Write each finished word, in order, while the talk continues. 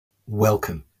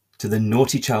Welcome to the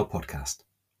Naughty Child Podcast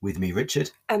with me, Richard.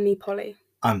 And me, Polly.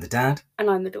 I'm the dad. And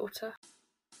I'm the daughter.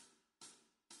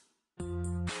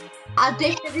 I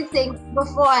definitely think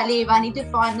before I leave, I need to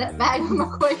find that bag of my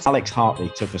questions. Alex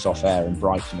Hartley took us off air in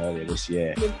Brighton earlier this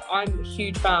year. I'm a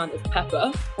huge fan of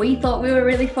Pepper. We thought we were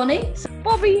really funny.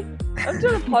 Bobby, I'm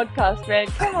doing a podcast, man.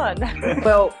 Come on.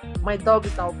 Well, my dog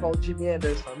is now called Jimmy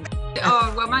Anderson.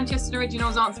 Oh, well, Manchester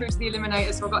Originals aren't through to the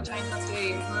Eliminator, so I've got to change my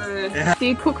team. Do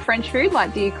you cook French food?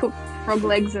 Like, do you cook frog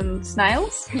legs and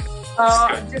snails?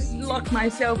 I just lock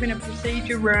myself in a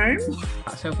procedure room.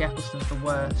 Sophie Eccleston's the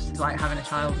worst. It's like having a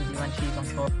child with you when she's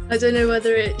on tour. I don't know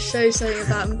whether it shows something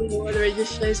about me or whether it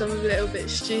just shows I'm a little bit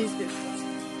stupid.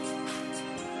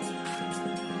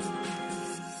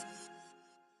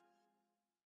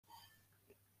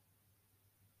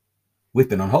 We've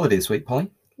been on holiday this week,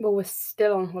 Polly. Well, we're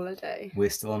still on holiday. We're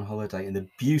still on holiday in the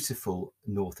beautiful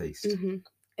northeast.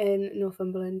 In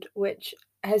Northumberland, which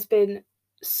has been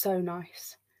so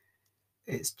nice.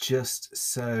 It's just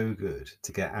so good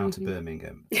to get out of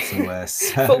Birmingham, somewhere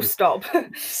so full stop,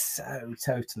 so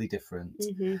totally different,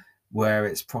 where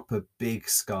it's proper big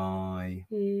sky,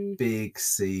 big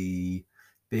sea,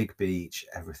 big beach,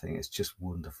 everything. It's just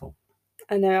wonderful.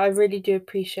 I know. I really do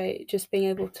appreciate just being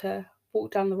able to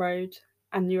walk down the road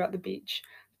and you're at the beach.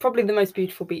 Probably the most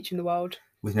beautiful beach in the world.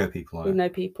 With no people on it. With no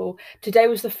people. Today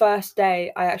was the first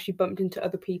day I actually bumped into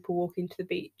other people walking to the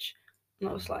beach. And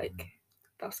I was like,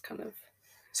 that's kind of...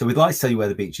 So we'd like to tell you where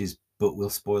the beach is, but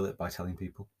we'll spoil it by telling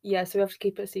people. Yeah, so we have to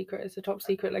keep it a secret. It's a top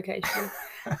secret location.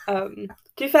 To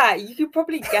be fair, you could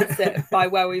probably guess it by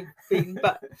where we've been.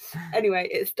 But anyway,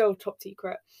 it's still top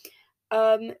secret.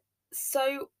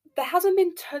 So there hasn't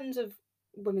been tons of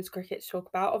women's cricket to talk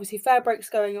about. Obviously, fair break's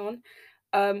going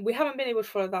on. We haven't been able to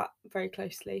follow that very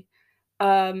closely.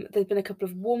 There's been a couple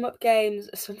of warm-up games.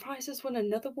 Sunrisers won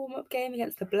another warm-up game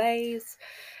against the Blaze.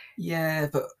 Yeah,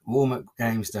 but warm-up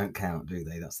games don't count, do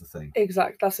they? That's the thing.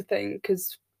 Exactly, that's the thing,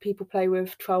 because people play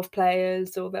with 12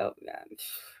 players, or they'll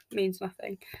means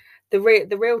nothing. The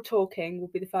real talking will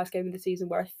be the first game of the season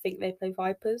where I think they play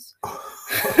Vipers.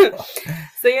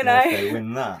 So you know, if they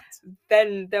win that,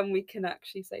 then we can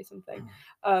actually say something.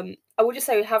 I will just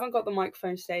say we haven't got the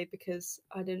microphone today because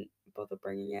I didn't bother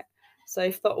bringing it. So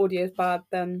if the audio is bad,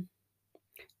 then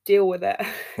deal with it.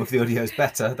 Well, if the audio is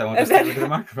better, then we'll just get rid of the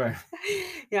microphone.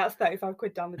 Yeah, it's 35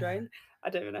 quid down the drain. I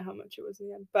don't even know how much it was in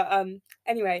the end. But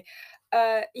anyway,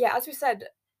 yeah, as we said,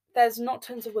 there's not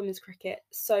tons of women's cricket.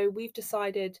 So we've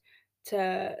decided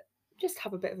to just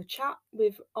have a bit of a chat.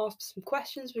 We've asked some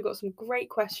questions. We've got some great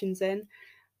questions in.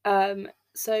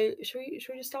 So should we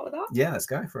just start with that? Yeah, let's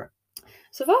go for it.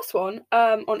 So first one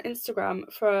on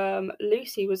Instagram from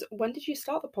Lucy was, when did you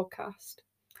start the podcast?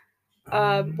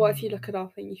 Well, if you look at our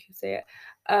thing, you can see it.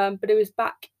 But it was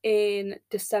back in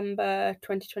December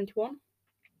 2021,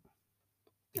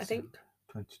 I think.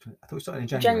 2020. I thought we started in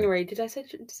January. January. Did I say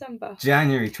December?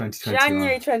 January 2021.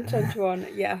 January 2021,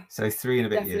 yeah. So 3 and a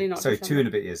bit Definitely years. not So December. 2 and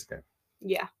a bit years ago.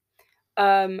 Yeah.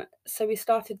 So we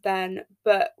started then,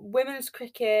 but women's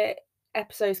cricket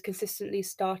episodes consistently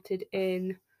started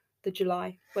in the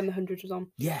July when the 100 was on.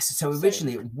 Yes, so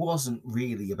originally it wasn't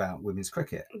really about women's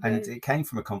cricket. Okay. And it came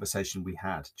from a conversation we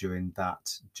had during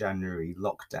that January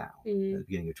lockdown at the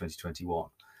beginning of 2021,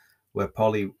 where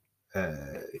Polly,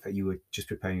 you were just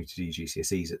preparing to do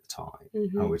GCSEs at the time,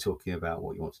 and we were talking about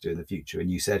what you want to do in the future,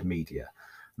 and you said media.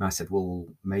 And I said, well,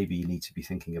 maybe you need to be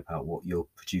thinking about what you're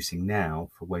producing now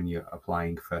for when you're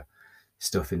applying for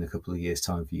stuff in a couple of years'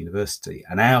 time for university.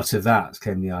 And out of that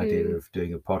came the idea of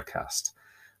doing a podcast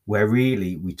where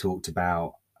really we talked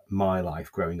about my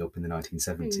life growing up in the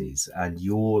 1970s and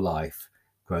your life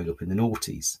growing up in the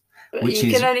noughties. Which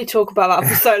you can only talk about that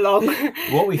for so long.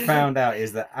 What we found out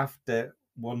is that after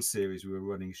one series, we were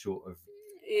running short of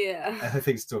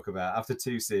things to talk about. After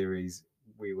 2 series,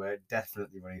 we were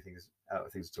definitely running out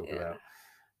of things to talk about.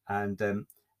 And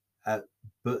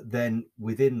but then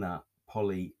within that,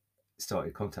 Polly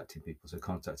started contacting people. So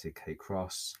contacted Kate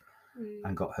Cross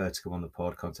and got her to come on the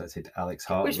pod, contacted Alex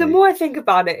Hartley. Which the more I think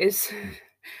about it is a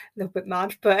little bit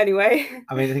mad, but anyway.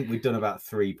 I mean, I think we'd done about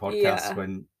 3 podcasts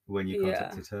when you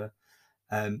contacted her.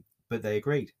 But they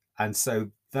agreed. And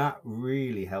so that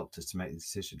really helped us to make the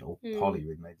decision, or Polly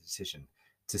really made the decision,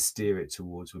 to steer it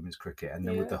towards women's cricket. And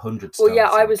then with the 100 starting, well, yeah,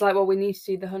 I was like, well, we need to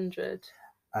do the 100.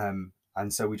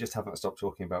 And so we just haven't stopped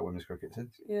talking about women's cricket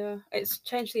since. Yeah, it's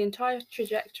changed the entire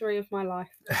trajectory of my life.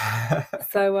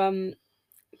 So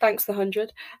thanks, the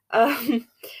 100.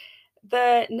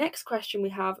 The next question we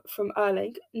have from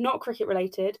Erling, not cricket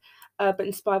related, but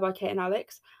inspired by Kate and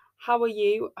Alex. How are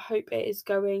you? Hope it is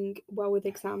going well with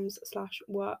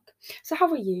exams/work. So how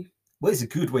are you? Well, it's a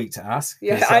good week to ask.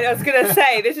 Yeah, I was going to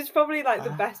say, this is probably like the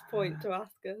best point to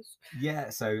ask us. Yeah,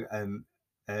 so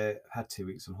had 2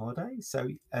 weeks on holiday, so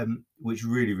which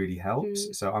really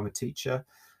helps. So I'm a teacher,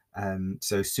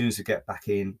 so as soon as I get back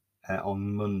in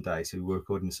on Monday, so we're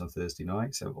recording this on Thursday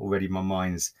night, so already my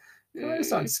mind's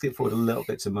starting to skip forward a little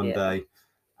bit to Monday,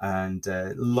 and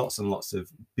lots and lots of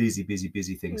busy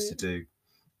things to do.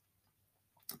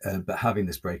 But having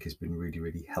this break has been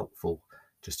really helpful,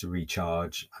 just to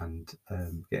recharge and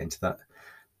get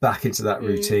back into that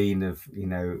routine of,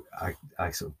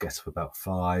 I sort of get up about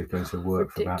 5, going to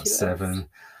work for about 7,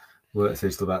 work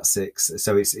through till about 6.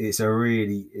 So it's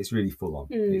really full on.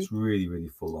 It's really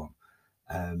full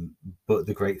on. But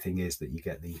the great thing is that you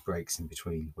get these breaks in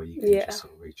between where you can just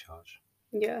sort of recharge.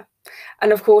 Yeah,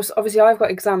 and of course, obviously, I've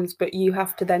got exams, but you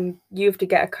have to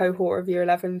get a cohort of year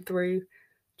 11 through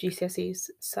GCSEs,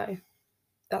 so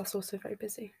that's also very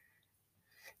busy.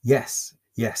 Yes,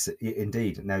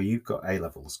 indeed. Now you've got A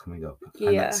levels coming up.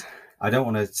 And I don't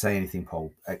want to say anything,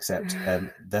 Paul, except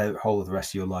the whole of the rest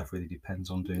of your life really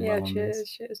depends on doing well on this.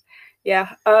 Cheers.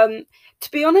 Yeah.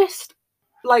 To be honest,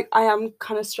 like, I am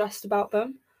kind of stressed about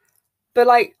them, but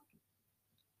like,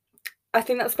 I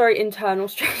think that's very internal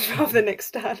stress rather than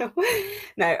external.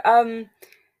 No.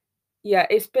 Yeah,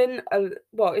 it's been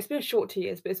a short 2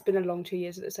 years, but it's been a long 2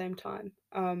 years at the same time.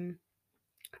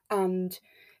 And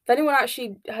if anyone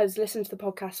actually has listened to the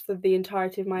podcast for the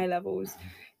entirety of my A-levels,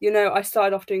 I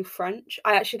started off doing French.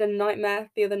 I actually had a nightmare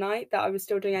the other night that I was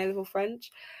still doing A-level French.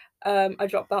 I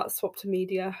dropped that, swapped to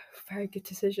media. Very good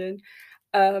decision.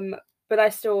 But I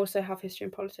still also have history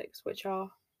and politics, which are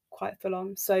quite full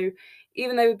on. So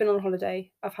even though we've been on holiday,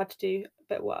 I've had to do a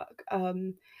bit of work.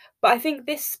 But I think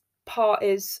this part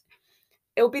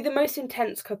it'll be the most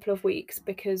intense couple of weeks,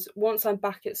 because once I'm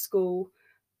back at school,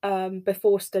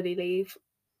 before study leave,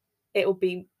 it'll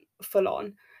be full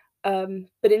on.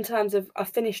 But in terms of, I've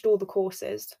finished all the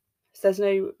courses, so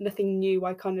there's nothing new.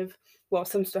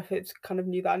 Some stuff it's kind of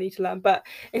new that I need to learn, but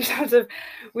in terms of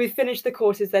we've finished the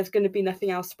courses, there's going to be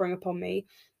nothing else sprung upon me.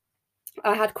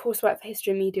 I had coursework for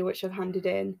history and media, which I've handed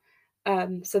in,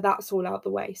 so that's all out the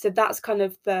way. So that's kind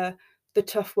of the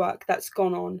tough work that's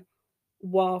gone on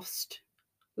whilst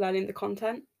learning the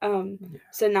content.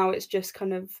 So now it's just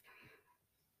kind of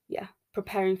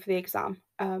preparing for the exam.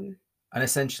 And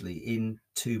essentially in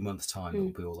 2 months' time it'll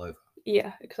be all over.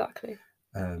 Yeah, exactly.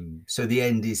 So the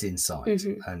end is in sight,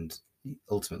 and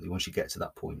ultimately once you get to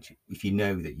that point, if you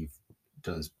know that you've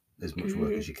done as much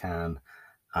work as you can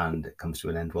and it comes to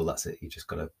an end, well, that's it. You just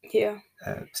got to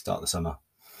start the summer.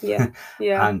 Yeah.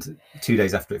 And 2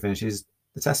 days after it finishes,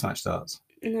 the test match starts.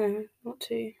 No, not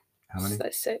 2. How many? It's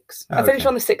like 6. I finished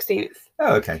on the 16th.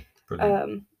 Oh, okay.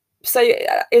 Brilliant. So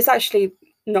it's actually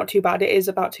not too bad. It is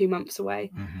about 2 months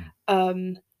away.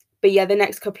 But yeah, the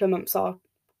next couple of months are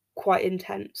quite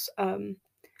intense. And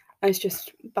it's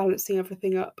just balancing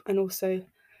everything up and also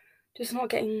just not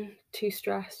getting too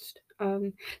stressed.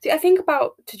 See, I think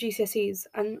about to GCSEs,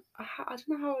 and I don't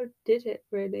know how I did it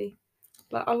really.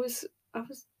 Like I was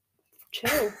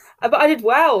chill, but I did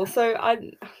well. So I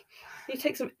need to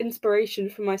take some inspiration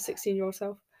from my 16-year-old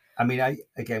self. I mean,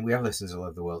 we have listeners all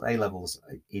over the world. A levels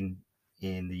in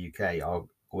the UK are,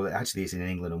 well, actually, it's in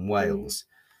England and Wales.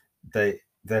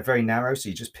 They're very narrow, so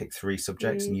you just pick 3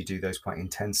 subjects and you do those quite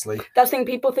intensely. That's the thing.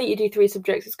 People think you do 3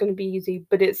 subjects, it's going to be easy,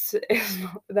 but it's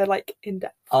not. They're like in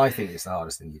depth. I think it's the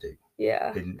hardest thing you do.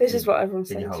 Yeah, this is what everyone's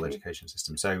saying in your whole education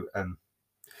system. So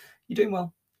you're doing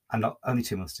well, and not only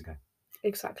 2 months to go.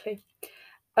 Exactly.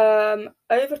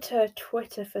 Over to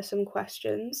Twitter for some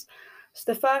questions.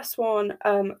 So the first one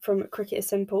from Cricket is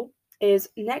Simple is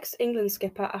next England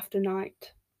skipper after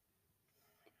Knight.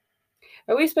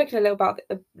 We've spoken a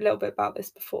little bit about this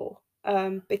before,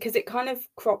 because it kind of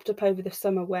cropped up over the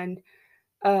summer when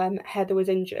Heather was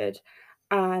injured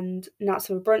and Nat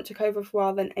Silver-Brunt took over for a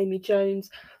while, then Amy Jones,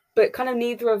 but kind of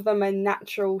neither of them are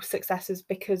natural successors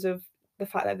because of the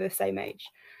fact that they're the same age.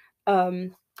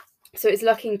 So it's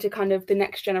looking to kind of the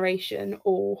next generation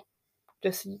or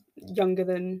just younger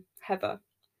than Heather.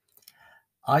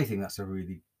 I think that's a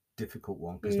really difficult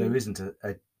one because there isn't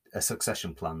a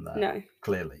succession plan there. No,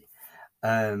 clearly.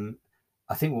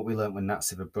 I think what we learned when Nat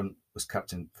Silver-Brunt was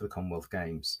captain for the Commonwealth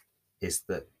Games is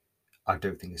that I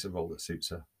don't think it's a role that suits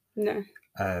her. No.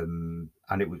 And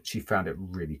she found it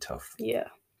really tough. Yeah.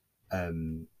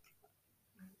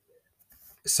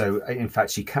 So in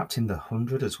fact, she captained the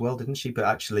 100 as well, didn't she? But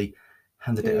actually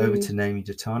handed it over to Naomi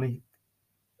Datani.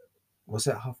 Was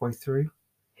it halfway through?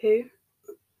 Who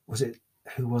was it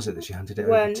that she handed it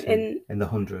over to in the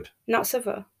 100? Nat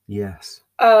Silver. Yes.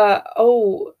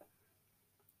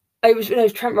 It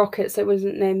was Trent Rocket, so it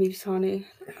wasn't Naomi Osani.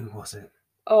 Who was it?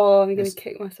 Oh, I'm going to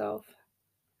kick myself.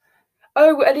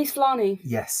 Oh, Elise Villani.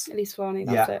 Yes. Elise Villani,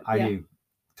 that's it. I knew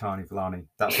Tani Villani.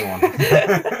 That's the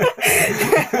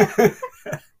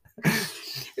one.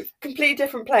 Completely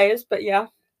different players, but yeah,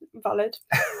 valid.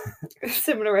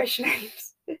 Similar-ish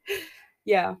names.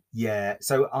 Yeah. Yeah,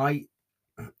 so I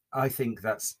think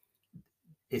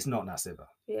it's not Nasiba.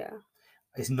 Yeah.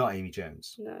 It's not Amy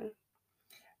Jones. No.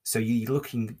 So you're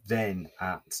looking then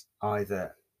at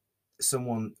either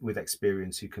someone with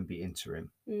experience who can be interim,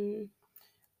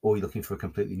 or you're looking for a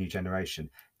completely new generation.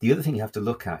 The other thing you have to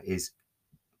look at is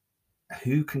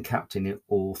who can captain in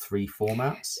all three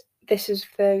formats. This is the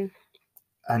thing.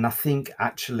 And I think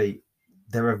actually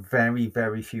there are very,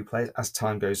 very few players as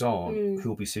time goes on who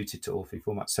will be suited to all three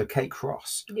formats. So Kate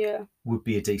Cross would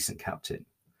be a decent captain.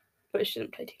 But she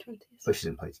didn't play T20s. But she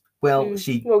didn't play. Well,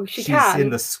 she's can, in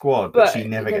the squad, but she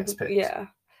never gets picked. Yeah.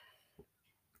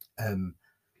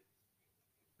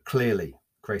 Clearly,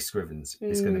 Grace Scrivens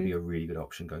is going to be a really good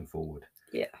option going forward.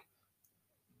 Yeah.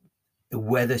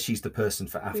 Whether she's the person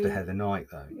for after Heather Knight,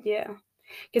 though. Yeah.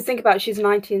 Because think about it, she's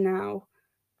 19 now.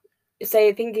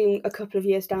 Say, thinking a couple of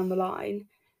years down the line,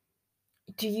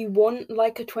 do you want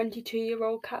like a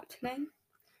 22-year-old captaining?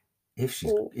 If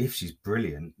she's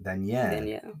brilliant, then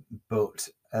yeah. But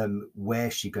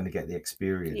where's she going to get the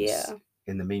experience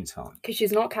in the meantime? Because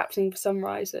she's not captaining for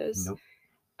Sunrisers. Nope.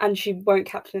 And she won't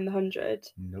captain in the 100.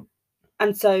 Nope.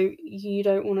 And so you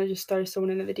don't want to just throw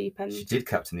someone in at the deep end. She did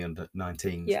captain the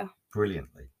under-19s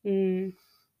brilliantly.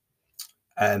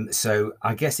 So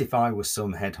I guess if I was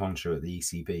some head honcho at the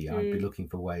ECB, I'd be looking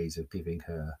for ways of giving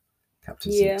her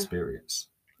captaincy experience.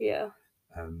 Yeah.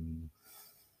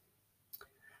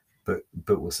 But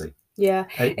we'll see. Yeah,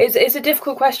 it's a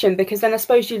difficult question because then I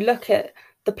suppose you look at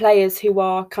the players who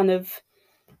are kind of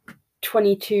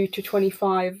 22 to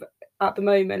 25 at the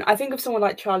moment. I think of someone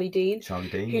like Charlie Dean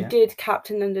who did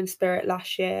captain London Spirit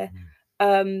last year.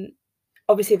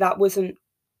 Obviously, that wasn't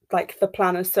like the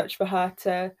plan as such for her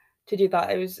to do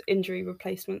that. It was injury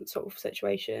replacement sort of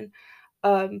situation.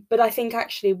 But I think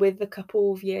actually with a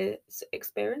couple of years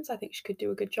experience, I think she could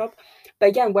do a good job. But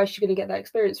again, where's she going to get that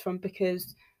experience from?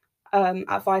 Because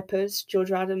at Vipers,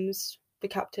 Georgia Adams, the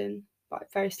captain,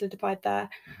 very solidified there.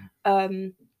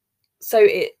 So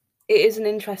it is an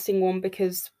interesting one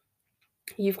because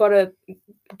you've got to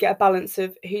get a balance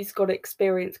of who's got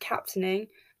experience captaining,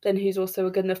 then who's also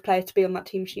a good enough player to be on that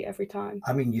team sheet every time.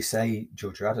 I mean, you say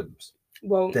Georgia Adams.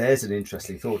 Well, there's an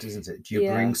interesting thought, isn't it? Do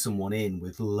you bring someone in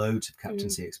with loads of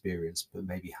captaincy experience, but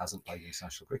maybe hasn't played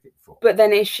international cricket before? But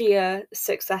then is she a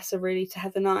successor really to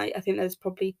Heather Knight? I think there's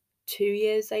probably 2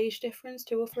 years age difference,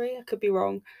 2 or 3. I could be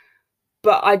wrong.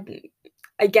 But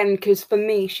again, because for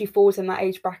me, she falls in that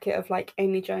age bracket of like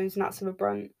Amy Jones and Natsima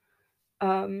Brunt.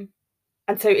 And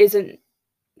so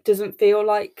doesn't feel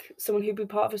like someone who'd be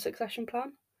part of a succession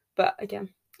plan. But again,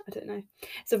 I don't know.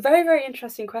 It's a very, very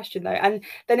interesting question though. And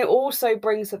then it also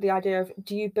brings up the idea of,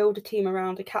 do you build a team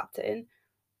around a captain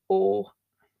or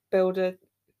build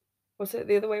was it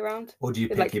the other way around? Or do you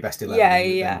pick your best 11?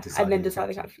 And then decide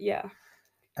the captain. Yeah.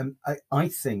 I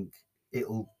think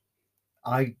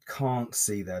I can't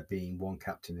see there being one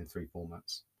captain in 3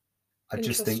 formats. I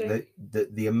just think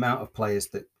that the amount of players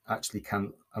that actually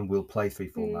can and will play 3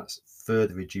 formats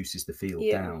further reduces the field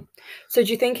down. So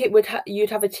do you think it would you'd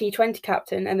have a T20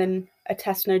 captain and then a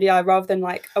Test and ODI rather than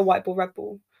like a white ball, red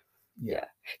ball? Yeah.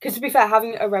 Because to be fair,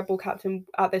 having a red ball captain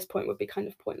at this point would be kind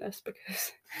of pointless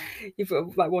because you've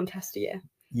got like 1 Test a year.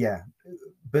 Yeah,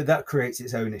 but that creates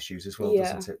its own issues as well,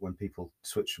 doesn't it? When people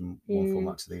switch from one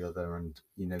format to the other, and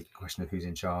the question of who's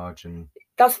in charge, and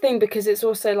that's the thing because it's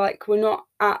also like we're not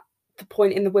at the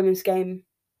point in the women's game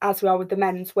as we are with the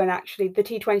men's when actually the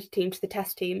T20 team to the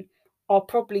Test team are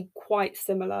probably quite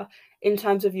similar in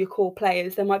terms of your core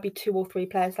players. There might be 2 or 3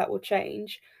 players that will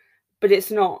change, but it's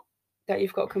not that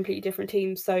you've got completely different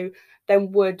teams. So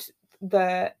then would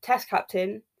the Test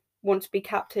captain want to be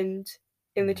captained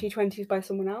in the T20s by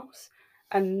someone else,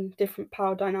 and different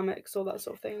power dynamics, all that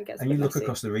sort of thing? And you look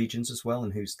across the regions as well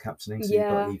and who's captaining. So you've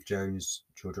got Eve Jones,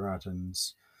 Georgia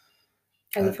Adams,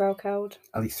 Ellie Threlkeld,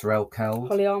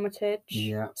 Holly Armitage,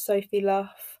 Sophie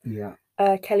Luff,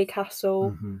 Kelly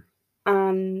Castle,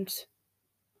 and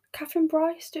Catherine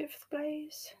Bryce do it for the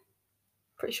Blaze.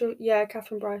 Pretty sure,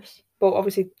 Catherine Bryce. Well,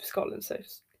 obviously Scotland, so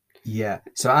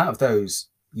So out of those,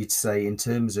 you'd say in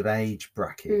terms of age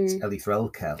brackets, Ellie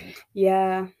Threlkeld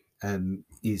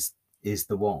is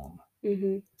the one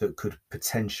that could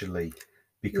potentially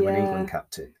become an England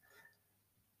captain.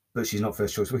 But she's not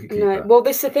first choice wicketkeeper. No, well,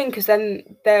 this is the thing because then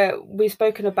we've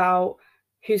spoken about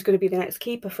who's going to be the next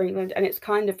keeper for England, and it's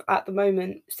kind of at the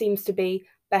moment seems to be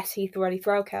Bess Heath or Ellie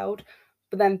Threlkeld,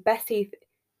 but then Bess Heath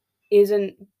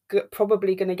isn't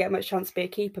probably going to get much chance to be a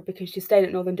keeper because she stayed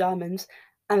at Northern Diamonds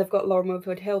and they've got Lauren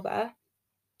Woodward-Hill there.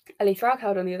 Ellie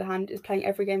Threlkeld, on the other hand, is playing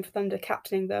every game for Thunder,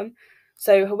 captaining them,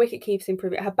 so her wicket keeps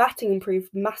improving. Her batting improved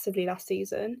massively last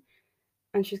season,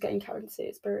 and she's getting captaincy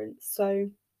experience, so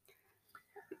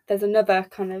there's another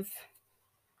kind of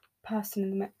person in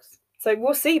the mix. So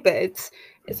we'll see, but it's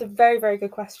a very, very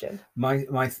good question.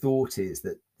 My thought is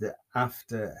that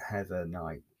after Heather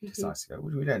Knight decides to go,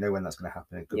 we don't know when that's going to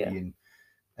happen. It could be in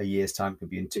a year's time, it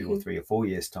could be in 2 or 3 or 4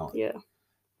 years' time. Yeah.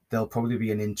 There'll probably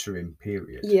be an interim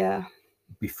period. Yeah.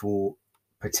 Before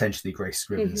potentially Grace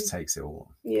Scrivens takes it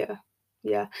all. Yeah.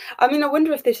 Yeah. I mean, I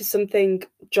wonder if this is something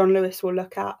John Lewis will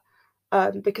look at,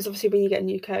 because obviously when you get a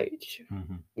new coach,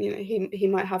 you know, he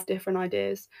might have different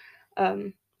ideas.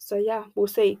 So yeah, we'll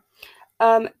see.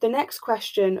 The next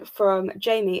question from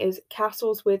Jamie is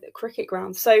castles with cricket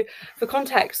grounds. So for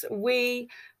context, we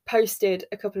posted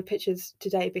a couple of pictures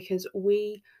today because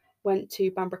we went to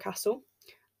Bamburgh Castle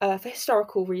for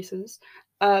historical reasons.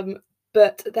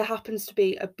 But there happens to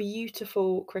be a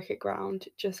beautiful cricket ground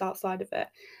just outside of it.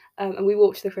 And we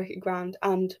walked to the cricket ground,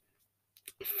 and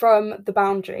from the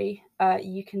boundary,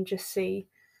 you can just see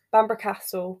Bamburgh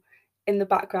Castle in the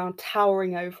background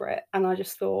towering over it. And I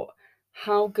just thought,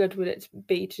 how good would it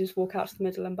be to just walk out to the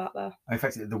middle and back there? In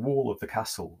fact, the wall of the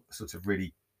castle sort of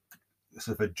really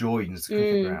adjoins the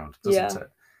cricket ground, doesn't it?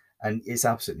 And it's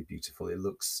absolutely beautiful. It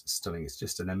looks stunning. It's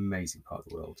just an amazing part of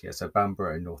the world. Yeah, so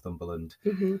Bamburgh in Northumberland,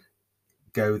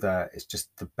 go there. It's just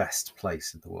the best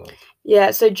place in the world. Yeah,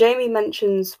 so Jamie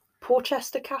mentions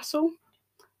Porchester Castle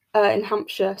in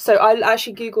Hampshire. So I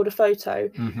actually Googled a photo,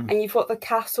 and you've got the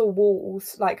castle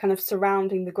walls like kind of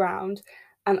surrounding the ground.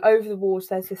 And over the walls,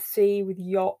 there's a sea with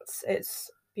yachts. It's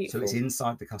beautiful. So it's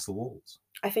inside the castle walls?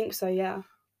 I think so, yeah.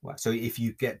 Wow. So if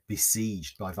you get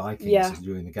besieged by Vikings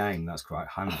during the game, that's quite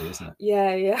handy, isn't it?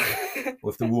 Yeah.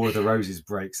 Or if the War of the Roses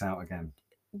breaks out again?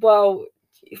 Well,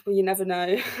 you never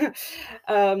know.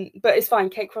 But it's fine.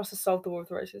 Kate Cross has solved the War of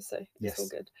the Roses, so it's all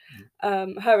good.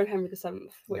 Her and Henry VII,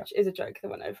 which is a joke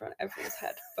that went over on everyone's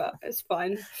head, but it's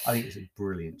fine. I think it's a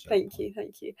brilliant joke.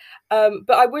 Thank you.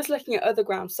 But I was looking at other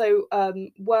grounds. So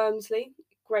Wormsley,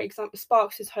 great example.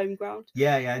 Sparks' home ground.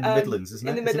 Yeah, in the Midlands, isn't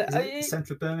it? In the Midlands. Is it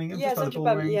centre of Birmingham? Yeah, centre of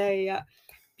Birmingham. Yeah.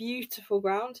 Beautiful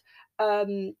ground.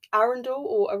 Arundel,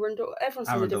 everyone's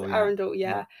saying different. Arundel,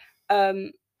 yeah.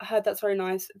 I heard that's very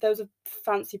nice. There was a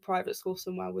fancy private school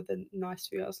somewhere with a nice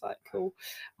view. I was like, cool.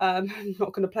 I'm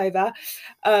not going to play there.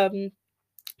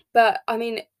 But I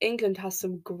mean, England has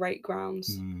some great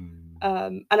grounds.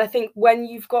 And I think when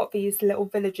you've got these little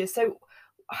villages, so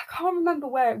I can't remember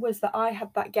where it was that I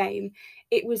had that game.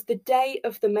 It was the day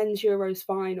of the men's Euros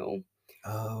final.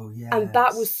 Oh, yeah. And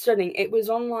that was stunning. It was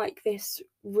on like this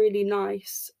really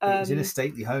nice... it was in a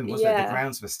stately home, wasn't it? The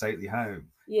grounds of a stately home.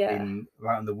 Yeah.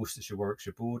 Right on the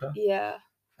Worcestershire-Warwickshire border. Yeah.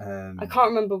 I can't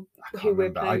remember who we're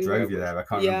playing. I drove you there. I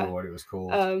can't remember what it was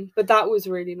called. But that was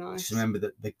really nice. Just remember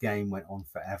that the game went on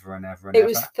forever and ever and ever. It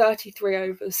was 33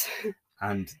 overs.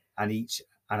 and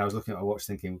I was looking at my watch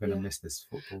thinking, we're going to miss this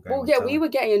football game. Well, yeah, we were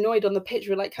getting annoyed on the pitch.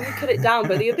 We were like, can we cut it down?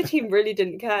 But the other team really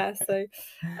didn't care. So,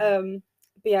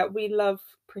 but yeah, we love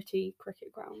pretty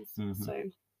cricket grounds. So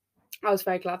I was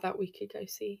very glad that we could go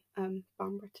see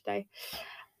Bamburgh today.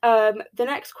 The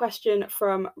next question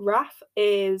from Raf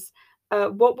is,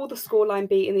 what will the scoreline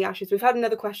be in the Ashes? We've had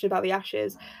another question about the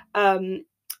Ashes. And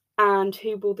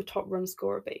who will the top run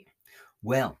scorer be?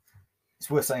 Well, it's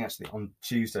worth saying, actually, on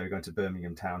Tuesday, we're going to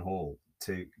Birmingham Town Hall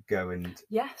to go and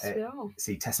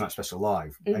see Test Match Special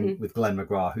live and with Glenn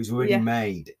McGrath, who's already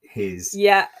made his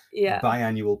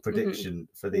biannual prediction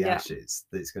for the Ashes,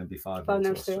 that it's going to be 5-0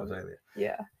 to Australia.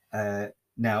 Yeah.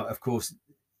 Now, of course,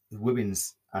 the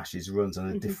women's Ashes runs on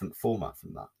a different format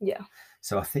from that. Yeah.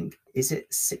 So I think, is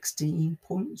it 16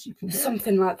 points you can get?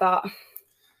 Something like that.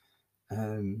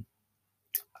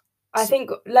 I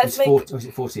think let's make... Was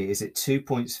it 40? Is it 2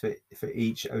 points for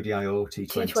each ODI or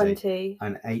T20?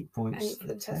 And 8 points for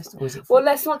the Test? Or is it well,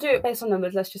 let's not do it based on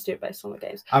numbers. Let's just do it based on the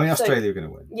games. I mean, Australia are going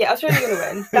to win. Yeah, Australia are going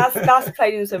to win. That's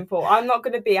plain and simple. I'm not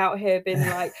going to be out here being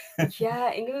like,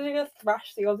 yeah, England are going to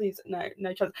thrash the Aussies.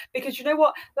 No chance. Because you know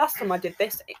what? Last time I did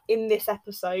this in this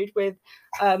episode with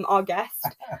our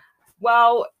guest,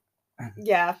 well,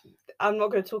 yeah, I'm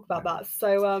not going to talk about that.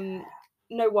 So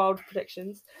no wild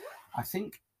predictions. I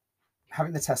think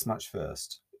having the Test match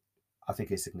first, I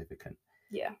think is significant.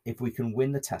 Yeah. If we can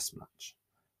win the Test match,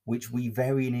 which we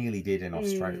very nearly did in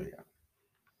Australia,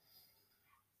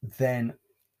 then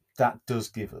that does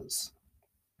give us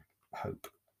hope.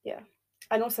 Yeah.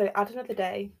 And also, add another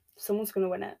day, someone's going to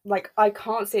win it. Like, I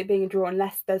can't see it being a draw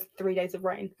unless there's 3 days of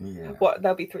rain. Yeah. Well,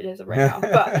 there'll be 3 days of rain now.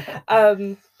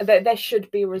 But there should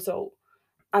be a result.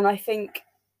 And I think,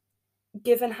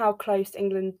 given how close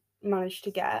England managed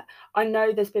to get, I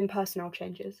know there's been personnel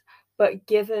changes, but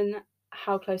given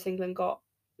how close England got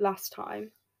last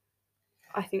time,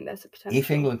 I think there's a potential.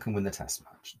 If England can win the test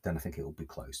match, then I think it will be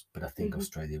close. But I think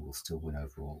Australia will still win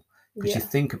overall. Because you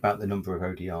think about the number of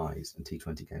ODIs and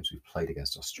T20 games we've played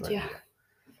against Australia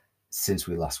since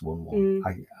we last won one.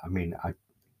 I mean,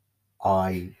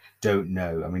 I don't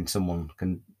know. I mean, someone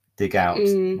can dig out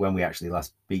when we actually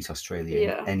last beat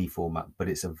Australia in any format, but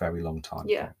it's a very long time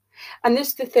ago. And this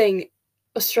is the thing.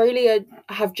 Australia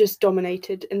have just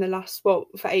dominated in the last, for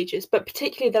ages, but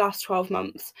particularly the last 12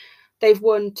 months. They've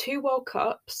won 2 World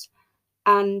Cups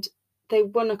and they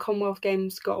won a Commonwealth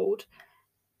Games gold.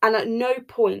 And at no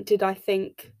point did I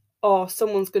think, oh,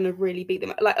 someone's going to really beat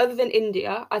them. Like, other than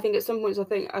India, I think at some points I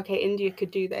think, okay, India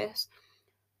could do this.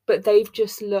 But they've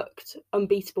just looked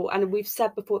unbeatable. And we've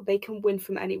said before, they can win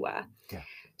from anywhere. Yeah.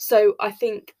 So I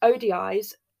think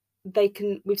ODIs,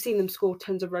 we've seen them score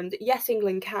tons of runs. Yes,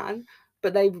 England can,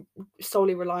 but they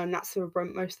solely rely on Nat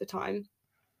Brunt most of the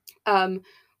time.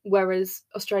 Whereas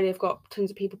Australia have got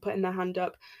tons of people putting their hand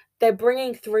up. They're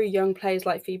bringing through young players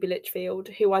like Phoebe Litchfield,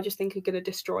 who I just think are going to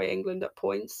destroy England at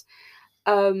points.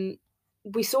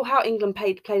 We saw how England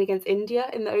played against India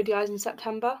in the ODIs in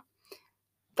September.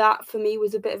 That, for me,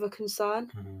 was a bit of a concern.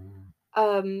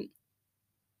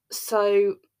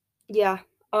 So, yeah,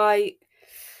 I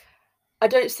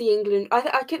don't see England...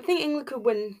 I think England could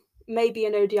win maybe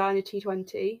an ODI and a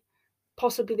T20,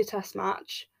 possibly the test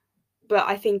match, but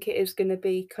I think it is going to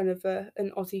be kind of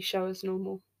an Aussie show as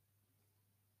normal.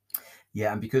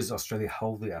 Yeah, and because Australia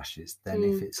hold the Ashes, then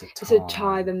if it's a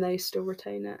tie, then they still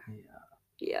retain it.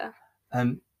 Yeah.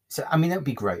 So, I mean, that would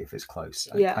be great if it's close.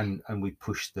 Yeah. And we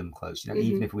push them close. You know,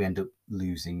 even if we end up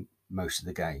losing most of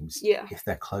the games, if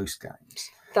they're close games,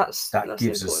 that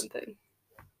gives us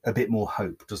a bit more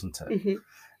hope, doesn't it?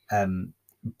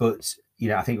 But, you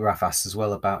know, I think Raf asked as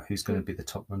well about who's going to be the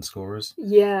top run scorers.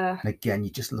 Yeah. And again, you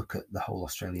just look at the whole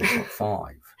Australian top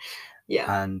 5.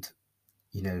 And,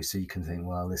 you know, so you can think,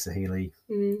 well, Alyssa Healy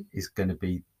is going to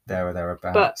be there or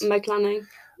thereabouts. But Meg Lanning.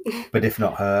 But if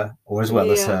not her, or as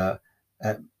well as her,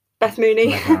 Beth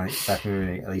Mooney,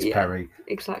 Elise Perry.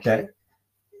 Exactly.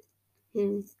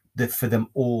 For them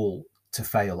all to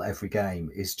fail every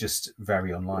game is just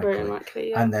very unlikely. Very unlikely,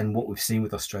 yeah. And then what we've seen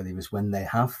with Australia is when they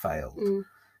have failed,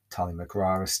 Tali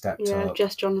McGrath has stepped up.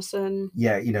 Jess Johnson.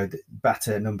 Yeah, you know, the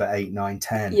batter number 8, 9,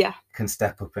 10 can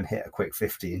step up and hit a quick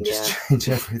 50 and just change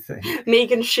everything.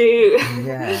 Megan Shue.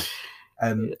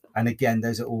 And again,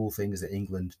 those are all things that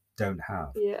England don't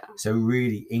have. Yeah. So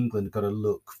really, England got to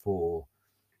look for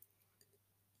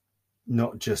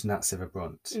not just Nat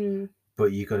Brunt,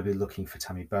 but you've got to be looking for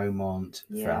Tammy Beaumont,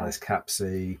 for Alice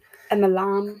Capsey, Emma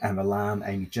Lamb,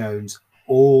 Amy Jones,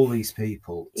 all these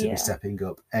people to be stepping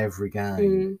up every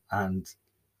game and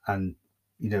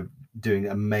you know, doing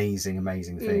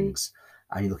amazing things.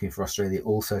 And you're looking for Australia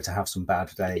also to have some bad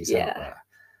days out there.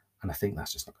 And I think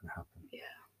that's just not going to happen. Yeah,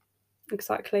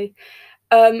 exactly.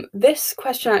 This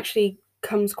question actually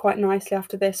comes quite nicely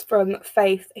after this from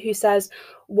Faith, who says,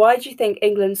 why do you think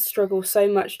England struggles so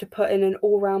much to put in an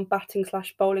all-round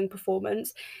batting/bowling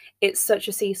performance? It's such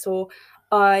a seesaw.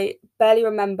 I barely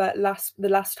remember the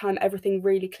last time everything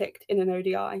really clicked in an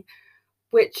ODI,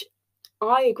 which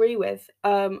I agree with.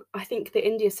 I think the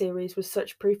India series was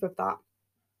such proof of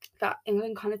that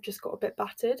England kind of just got a bit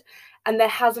battered, and there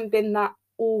hasn't been that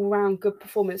all-round good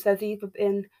performance. There's either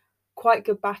been quite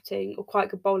good batting or quite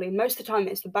good bowling. Most of the time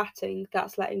it's the batting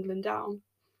that's let England down.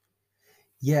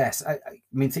 Yes, I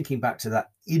mean, thinking back to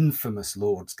that infamous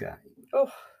Lord's game,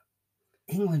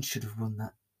 England should have won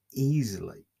that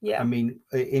easily. Yeah. I mean,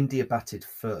 India batted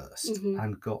first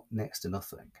and got next to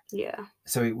nothing. Yeah.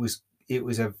 So it was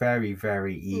a very,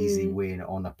 very easy win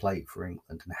on a plate for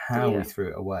England, and how we threw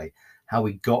it away, how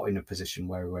we got in a position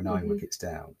where we were 9 wickets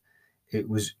down. It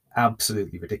was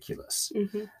absolutely ridiculous.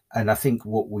 And I think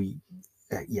what we're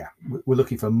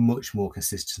looking for much more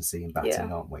consistency in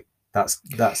batting, aren't we? That's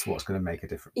what's going to make a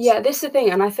difference. Yeah, this is the thing.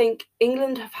 And I think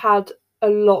England have had a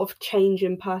lot of change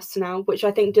in personnel, which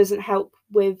I think doesn't help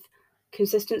with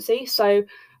consistency. So,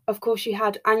 of course, you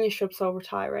had Anya Shrubsole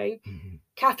retiring,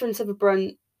 Catherine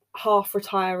Sciver-Brunt half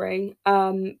retiring,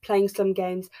 playing some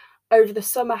games. Over the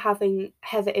summer, having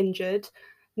Heather injured,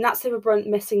 Nat Sciver-Brunt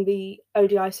missing the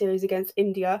ODI series against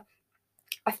India.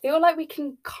 I feel like we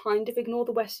can kind of ignore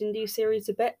the West Indies series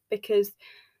a bit, because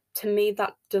to me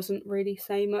that doesn't really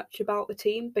say much about the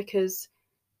team, because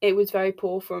it was very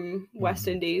poor from West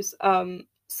Indies.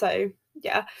 So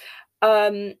yeah.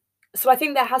 So I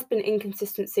think there has been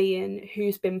inconsistency in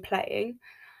who's been playing.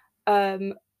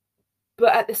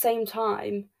 But at the same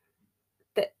time,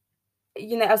 that,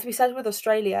 you know, as we said with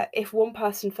Australia, if one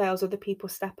person fails, other people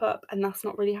step up, and that's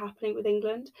not really happening with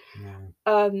England.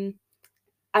 No.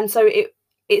 And so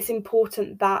it's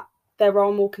important that there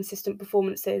are more consistent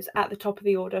performances at the top of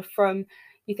the order. From,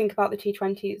 you think about the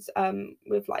T20s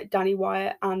with like Danny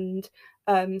Wyatt and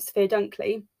Sophia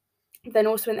Dunkley, then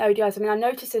also in the ODIs. I mean, I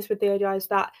noticed this with the ODIs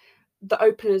that the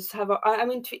openers have, I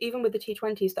mean, even with the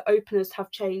T20s, the openers have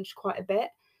changed quite a bit.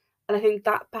 And I think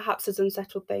that perhaps has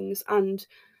unsettled things. And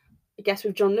I guess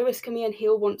with John Lewis coming in,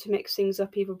 he'll want to mix things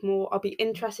up even more. I'll be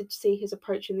interested to see his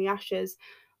approach in the Ashes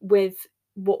with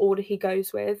what order he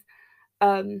goes with.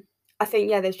 I think,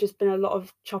 yeah, there's just been a lot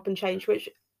of chop and change, which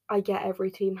I get every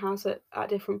team has at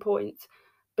different points.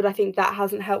 But I think that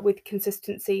hasn't helped with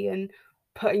consistency and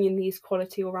putting in these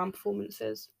quality all-round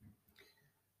performances.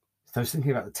 So I was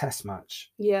thinking about the Test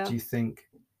match. Yeah. Do you think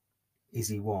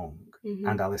Izzy Wong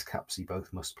and Alice Capsey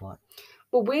both must play?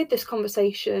 Well, we had this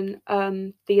conversation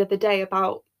the other day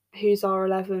about who's our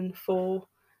 11 for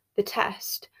the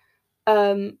Test.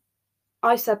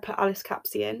 I said put Alice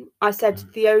Capsey in. I said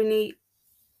the only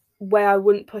way I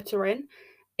wouldn't put her in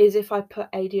is if I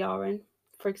put ADR in,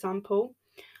 for example.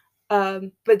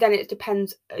 But then it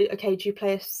depends. Okay, do you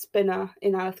play a spinner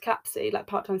in Alice Capsey, like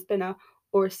part-time spinner,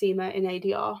 or a seamer in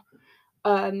ADR?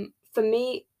 For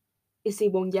me, Izzy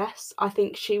Wong, yes. I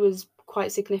think she was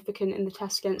quite significant in the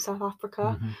Test against South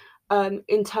Africa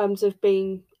in terms of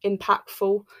being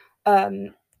impactful.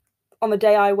 On the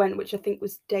day I went, which I think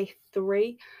was day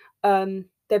 3,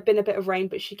 there'd been a bit of rain,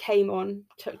 but she came on,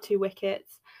 took 2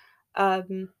 wickets.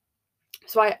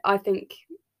 So I think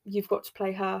you've got to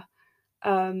play her.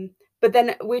 But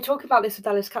then we're talking about this with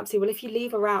Alice Capsey. Well, if you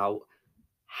leave her out,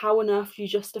 how on earth do you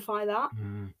justify that?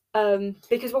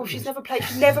 Because, well, she's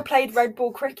never played red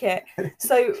ball cricket,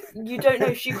 so you don't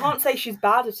know. You can't say she's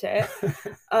bad at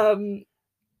it.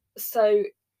 So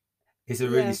it's a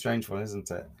really strange one,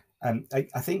 isn't it?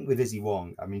 I think with Izzy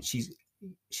Wong, I mean, she's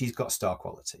got star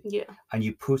quality, and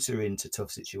you put her into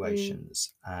tough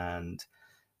situations and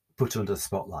put her under the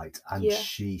spotlight, and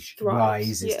she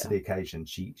rises to the occasion.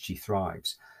 She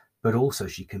thrives, but also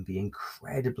she can be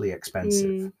incredibly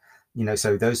expensive. You know,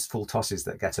 so those full tosses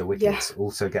that get her wickets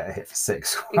also get a hit for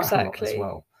 6 as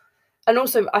well. And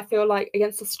also, I feel like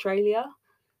against Australia,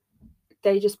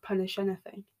 they just punish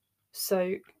anything.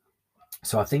 So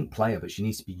I think play her, but she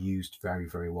needs to be used very,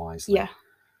 very wisely. Yeah.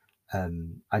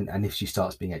 And if she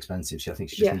starts being expensive, I think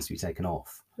she just needs to be taken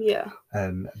off. Yeah.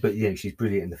 But yeah, she's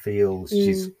brilliant in the field.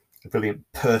 She's a brilliant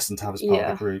person to have as part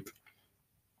of the group.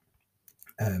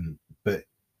 But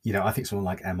you know, I think someone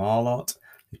like Emma Arlott,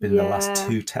 who's been in the last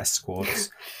 2 Test squads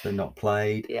but not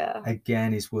played,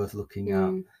 again is worth looking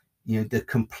at. You know, the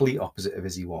complete opposite of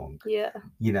Izzy Wong.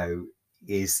 You know,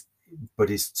 is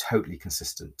totally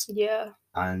consistent.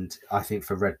 And I think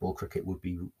for red ball cricket would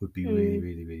be really,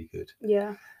 really, really good.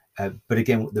 But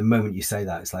again, the moment you say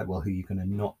that, it's like, well, who are you going to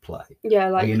not play?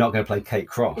 Like, you're not going to play Kate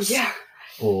Cross.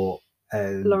 Or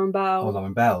Lauren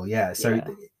Bell. So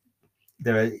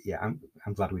there are.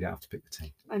 I'm glad we don't have to pick the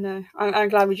team. I know. I'm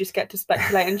glad we just get to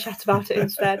speculate and chat about it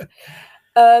instead.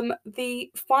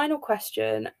 The final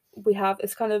question we have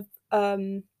is kind of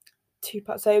 2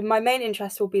 parts. So my main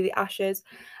interest will be the Ashes.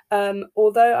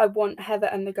 Although I want Heather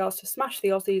and the girls to smash the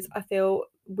Aussies, I feel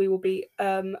we will be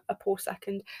a poor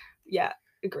second. Yeah,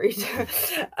 agreed.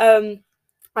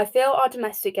 I feel our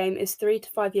domestic game is 3 to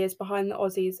 5 years behind the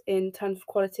Aussies in terms of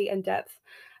quality and depth.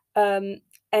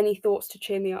 Any thoughts to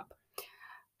cheer me up?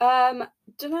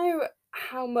 Don't know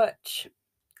how much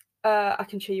I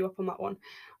can cheer you up on that one.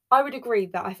 I would agree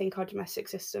that I think our domestic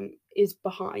system is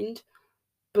behind,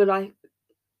 but I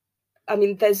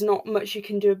mean, there's not much you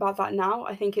can do about that now.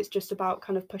 I think it's just about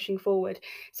kind of pushing forward.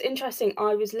 It's interesting.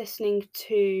 I was listening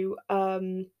to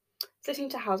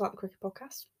How's That the Cricket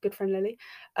podcast, good friend Lily,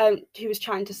 who was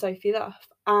chatting to Sophie Luff,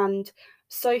 and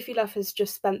Sophie Luff has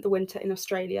just spent the winter in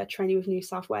Australia training with New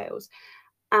South Wales,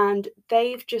 and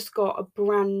they've just got a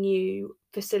brand new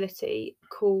facility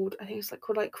called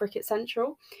Cricket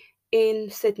Central in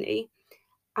Sydney,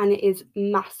 and it is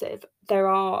massive. There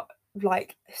are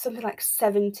something like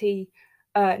 70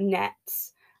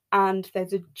 nets, and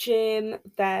there's a gym,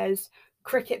 there's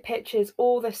cricket pitches,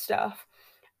 all this stuff,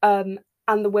 and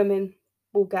the women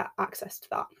will get access to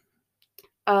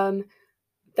that.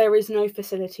 There is no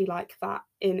facility like that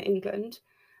in England.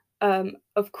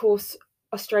 Of course,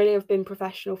 Australia have been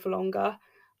professional for longer.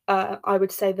 I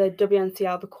would say the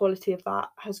WNCL, the quality of that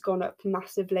has gone up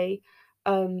massively.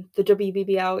 The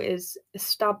WBBL is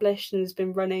established and has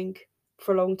been running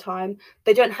for a long time.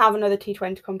 They don't have another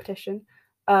T20 competition.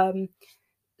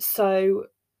 So,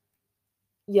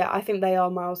 yeah, I think they are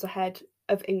miles ahead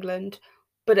of England.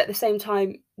 But at the same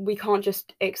time, we can't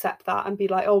just accept that and be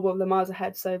like, oh, well, they're miles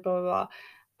ahead, so blah, blah,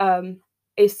 blah.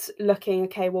 It's looking,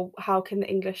 okay, well, how can the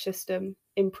English system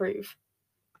improve?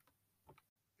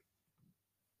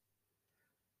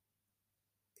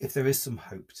 If there is some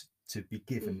hope to be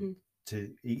given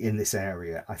in this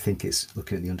area, I think it's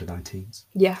looking at the under-19s.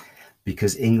 Yeah.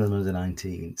 Because England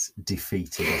under-19s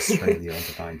defeated Australia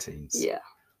under-19s. Yeah.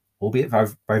 Albeit very,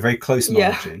 very, very close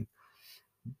margin.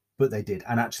 But they did.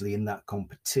 And actually in that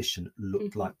competition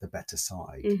looked like the better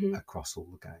side across all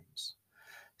the games.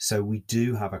 So we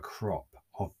do have a crop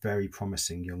of very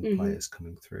promising young players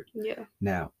coming through. Yeah.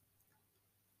 Now,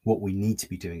 what we need to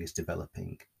be doing is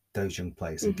developing those young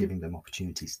players and giving them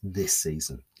opportunities this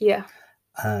season. Yeah.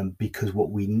 Because what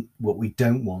we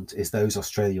don't want is those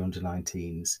Australia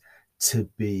under-19s to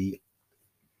be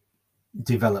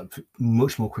developed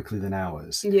much more quickly than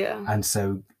ours. Yeah. And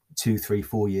so 2, 3,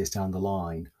 4 years down the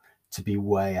line to be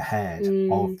way ahead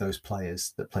of those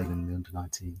players that played in the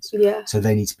under-19s. Yeah. So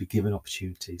they need to be given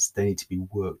opportunities. They need to be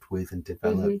worked with and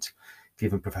developed,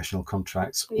 given professional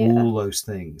contracts, all those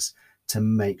things to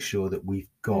make sure that we've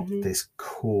got this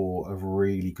core of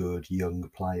really good young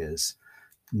players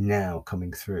now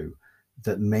coming through,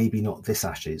 that maybe not this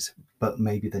Ashes, but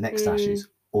maybe the next Ashes,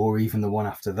 or even the one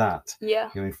after that. Yeah.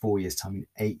 You know, in 4 years' time, in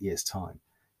 8 years' time,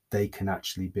 they can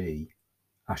actually be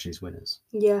Ashes winners.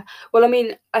 Yeah. Well, I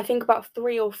mean, I think about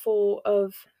 3 or 4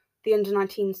 of the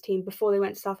under-19s team before they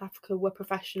went to South Africa were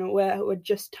professional, were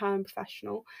just turned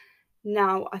professional.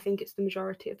 Now I think it's the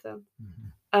majority of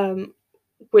them,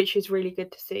 which is really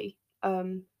good to see.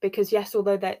 Because yes,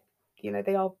 although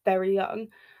they are very young,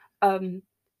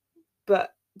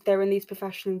 but they're in these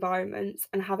professional environments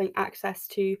and having access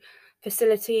to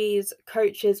facilities,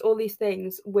 coaches, all these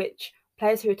things, which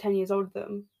players who are 10 years older than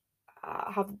them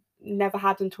have never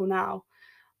had until now.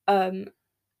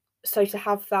 So to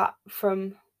have that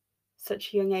from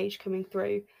such a young age coming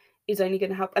through is only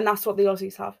going to help, and that's what the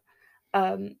Aussies have.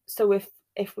 So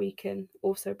if we can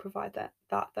also provide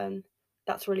that then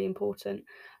that's really important.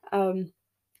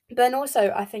 Then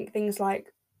also I think things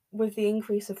like with the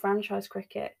increase of franchise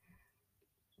cricket,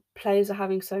 players are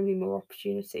having so many more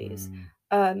opportunities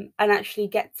and actually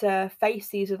get to face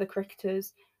these other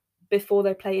cricketers before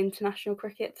they play international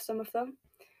cricket for some of them.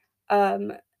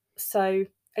 So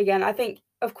again, I think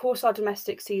of course our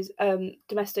domestic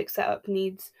setup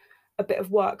needs a bit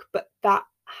of work, but that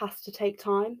has to take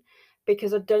time,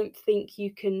 because I don't think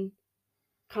you can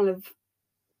kind of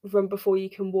run before you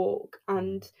can walk.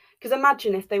 And because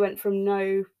imagine if they went from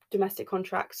no domestic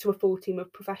contracts to a full team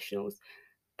of professionals,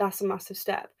 that's a massive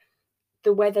step.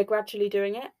 The way they're gradually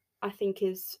doing it, I think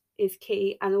is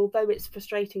key. And although it's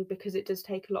frustrating because it does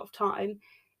take a lot of time,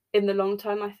 in the long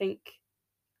term, I think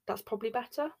that's probably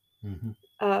better.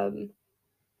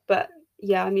 But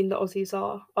yeah, I mean, the Aussies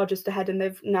are just ahead, and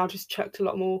they've now just chucked a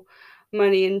lot more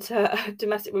money into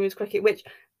domestic women's cricket, which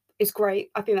is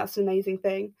great. I think that's an amazing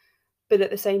thing. But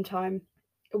at the same time,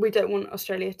 we don't want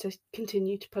Australia to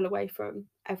continue to pull away from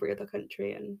every other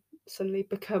country and suddenly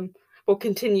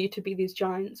continue to be these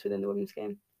giants within the women's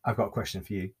game. I've got a question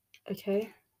for you. Okay.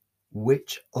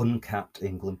 Which uncapped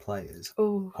England players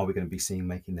are we going to be seeing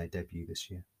making their debut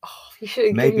this year? Oh, you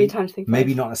should give me time to think.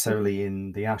 Maybe not necessarily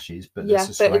in the Ashes, but yeah,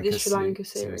 the Sri Lanka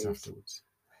series afterwards.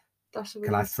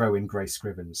 Can I throw in Grace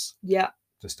Scrivens? Yeah.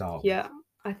 To start. Yeah,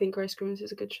 I think Grace Scrivens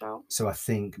is a good shout. So I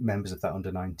think members of that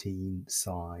under-19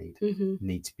 side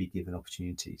need to be given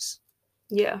opportunities.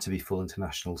 Yeah. To be full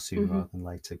international sooner rather than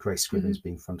later. Grace Scrivens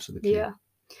being front of the queue. Yeah.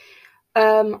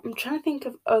 I'm trying to think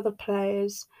of other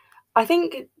players. I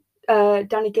think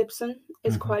Danny Gibson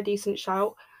is quite a decent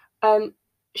shout.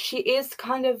 She is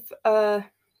kind of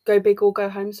go big or go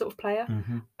home sort of player.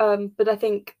 But I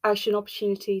think actually an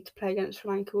opportunity to play against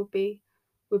Sri Lanka would be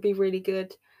really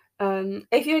good.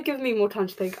 If you had given me more time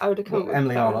to think, I would have come up with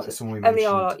Emily Arlott is someone we mentioned.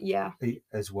 Emily Arlott, yeah,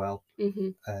 as well.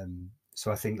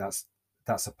 So I think that's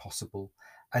a possible.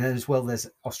 And then as well, there's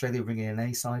Australia bringing an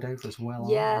A side over as well.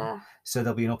 Yeah. So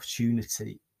there'll be an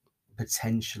opportunity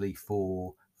potentially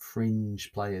for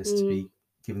fringe players to be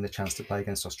given the chance to play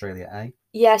against Australia A.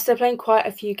 Yes, they're playing quite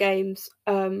a few games,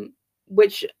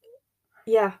 which,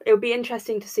 yeah, it'll be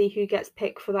interesting to see who gets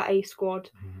picked for that A squad,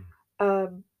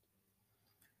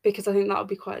 because I think that would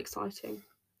be quite exciting.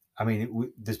 I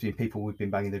mean, there's been people we've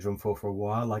been banging the drum for a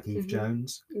while, like Eve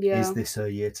Jones. Yeah. Is this her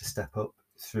year to step up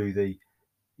through the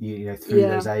through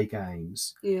those A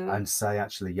games Yeah. and say,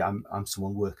 actually, I'm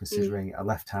someone we're considering a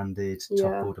left-handed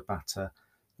top order batter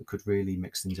that could really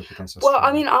mix things up against Australia. Well,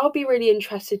 I mean, I'll be really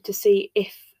interested to see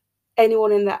if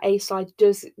anyone in that A side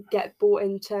does get brought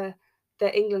into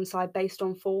the England side based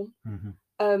on form,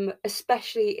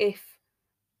 especially if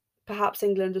perhaps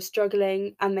England are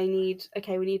struggling and they need,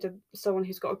 we need someone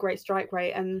who's got a great strike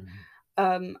rate, and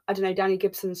I don't know, Danny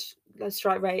Gibson's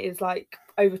strike rate is like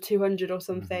over 200 or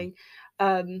something.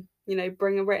 Bring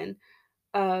her in.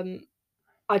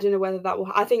 I don't know whether that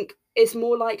will. I think it's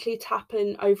more likely to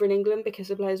happen over in England because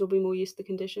the players will be more used to the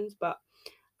conditions. But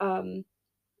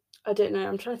I don't know.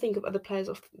 I'm trying to think of other players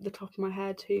off the top of my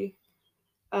head who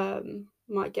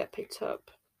might get picked up.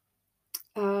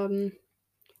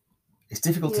 It's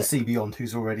difficult to see beyond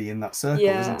who's already in that circle,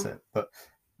 isn't it? But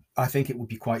I think it would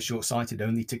be quite short-sighted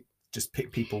only to just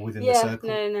pick people within the circle.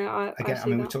 No. I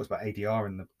mean, we talked about ADR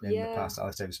in the past,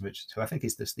 Alex Davis and Richards, who I think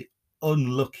is just the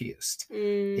unluckiest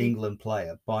England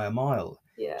player by a mile.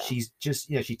 Yeah. She's just,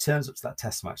 she turns up to that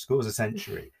test match, scores a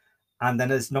century, and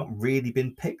then has not really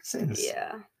been picked since.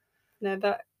 Yeah.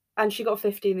 No, and she got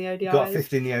 50 in the ODI. Got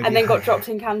 50 in the ODI. And then got dropped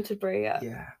in Canterbury at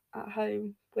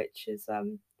home, which is,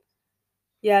 I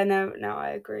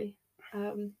agree.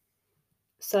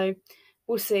 So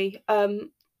we'll see.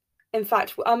 In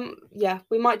fact,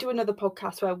 we might do another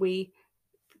podcast where we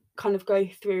kind of go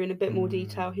through in a bit more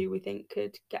detail who we think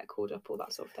could get called up, all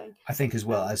that sort of thing. I think as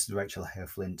well as the Rachel Hare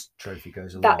Flint trophy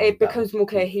goes along, that it becomes more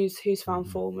clear who's found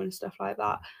form and stuff like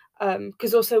that.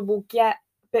 Because also we'll get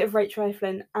a bit of Rachel Hare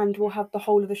Flint and we'll have the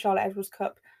whole of the Charlotte Edwards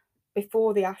Cup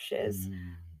before the Ashes.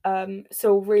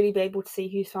 So we'll really be able to see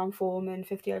who's found form in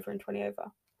 50 over and 20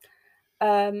 over.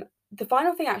 The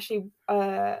final thing, actually,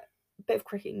 a bit of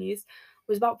cricket news,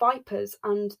 was about Vipers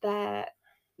and their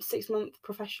 6-month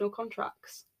professional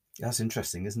contracts. That's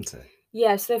interesting, isn't it?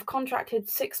 Yeah, so they've contracted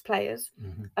 6 players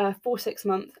for 6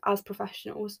 months as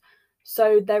professionals.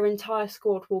 So their entire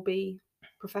squad will be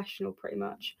professional, pretty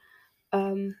much.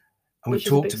 And we've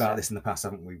talked about this in the past,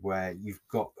 haven't we? Where you've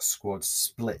got squads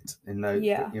split in those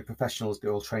professionals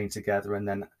all train together, and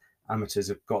then amateurs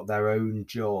have got their own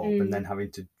job, and then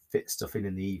having to fit stuff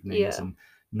in the evenings and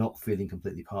not feeling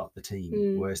completely part of the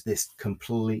team. Whereas this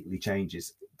completely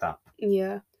changes that.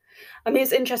 Yeah. I mean,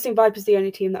 it's interesting. Viper's the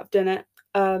only team that have done it.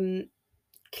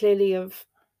 Clearly have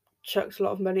chucked a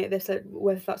lot of money at this.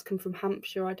 Whether that's come from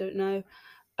Hampshire, I don't know.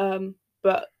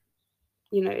 But,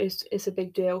 it's a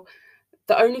big deal.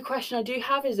 The only question I do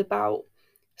have is about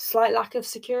slight lack of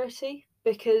security,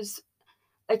 because,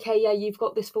 you've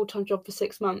got this full-time job for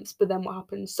 6 months, but then what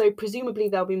happens? So presumably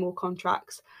there'll be more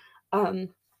contracts.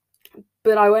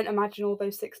 But I won't imagine all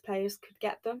those 6 players could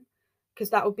get them,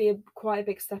 because that would be quite a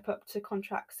big step up to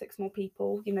contract 6 more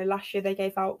people. Last year they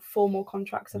gave out 4 more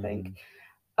contracts, I think.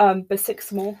 But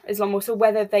 6 more is a lot more. So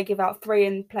whether they give out 3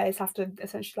 and players have to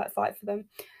essentially fight for them,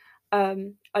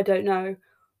 I don't know.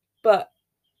 But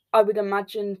I would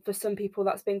imagine for some people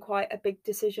that's been quite a big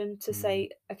decision to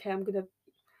say, okay, I'm going to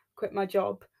quit my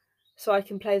job so I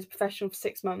can play as a professional for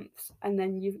 6 months, and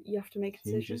then you have to make a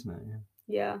decision. Huge, isn't it?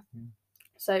 Yeah.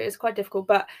 So it's quite difficult,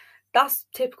 but that's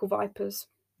typical Vipers.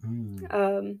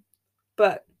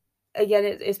 But again,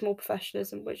 it's more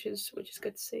professionalism, which is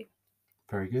good to see.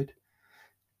 Very good.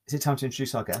 Is it time to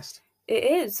introduce our guest? It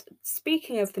is.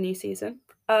 Speaking of the new season,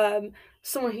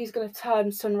 someone who's going to turn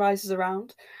Sunrisers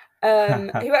around,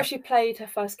 who actually played her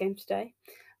first game today,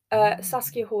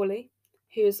 Saskia Horley,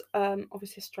 who is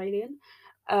obviously Australian,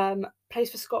 plays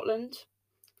for Scotland,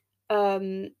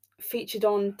 featured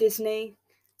on Disney.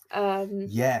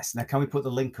 Yes. Now, can we put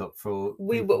the link up for?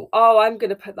 We will. Oh, I'm going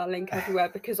to put that link everywhere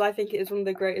because I think it is one of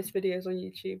the greatest videos on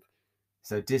YouTube.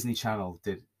 So Disney Channel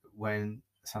did, when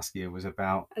Saskia was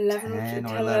about 11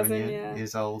 or 11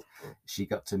 years old, she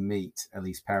got to meet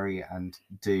Elise Perry and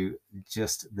do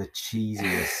just the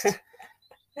cheesiest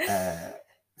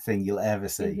thing you'll ever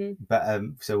see. But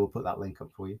so we'll put that link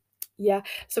up for you. Yeah,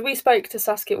 so we spoke to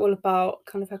Saskia all about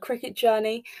kind of her cricket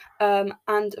journey,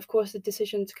 and of course the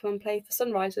decision to come and play for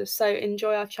Sunrisers. So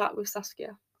enjoy our chat with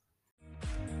Saskia.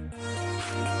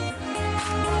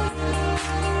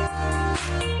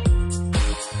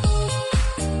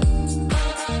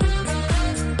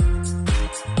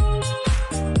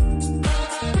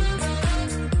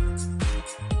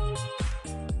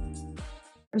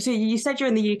 So you said you're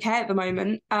in the UK at the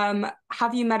moment.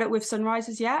 Have you met up with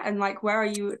Sunrisers yet? And where are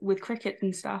you with cricket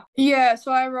and stuff? Yeah,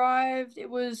 so I arrived, it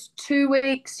was 2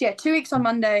 weeks. Yeah, 2 weeks on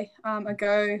Monday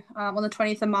ago, on the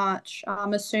 20th of March,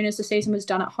 as soon as the season was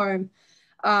done at home.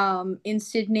 In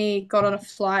Sydney, got on a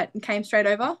flight and came straight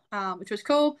over, which was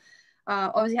cool.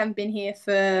 Obviously haven't been here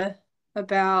for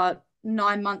about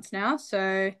 9 months now.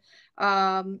 So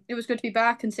it was good to be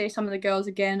back and see some of the girls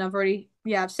again.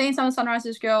 I've seen some of the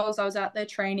Sunrisers girls. I was out there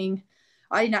training.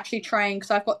 I didn't actually train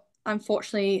because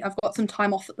unfortunately I've got some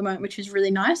time off at the moment, which is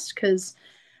really nice because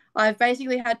I've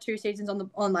basically had 2 seasons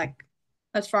on like,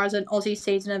 as far as an Aussie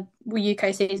season, a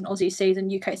UK season, Aussie season,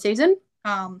 UK season.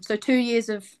 So 2 years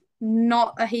of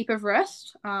not a heap of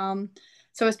rest.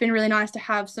 So it's been really nice to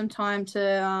have some time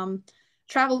to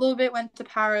travel a little bit. Went to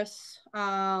Paris,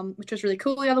 which was really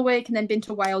cool the other week, and then been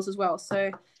to Wales as well.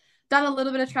 So done a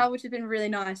little bit of travel, which has been really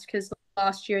nice because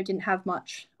last year I didn't have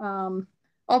much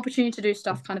opportunity to do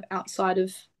stuff kind of outside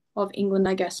of England,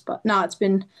 I guess. But no, it's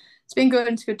been good,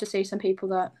 and it's good to see some people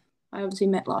that I obviously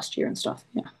met last year and stuff.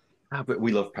 Yeah. But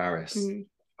we love Paris.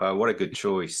 What a good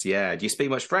choice. Yeah. Do you speak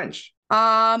much French?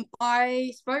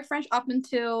 I spoke French up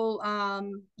until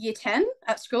year 10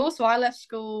 at school. So I left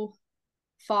school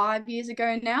 5 years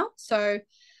ago now. So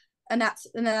and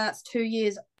that's 2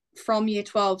 years from year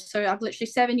 12. So I've literally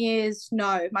 7 years.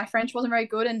 No, my French wasn't very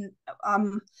good, and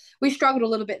we struggled a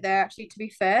little bit there, actually, to be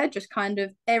fair. Just kind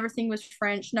of everything was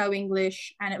French, no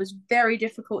English, and it was very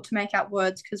difficult to make out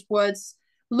words because words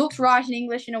looked right in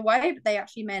English in a way, but they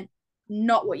actually meant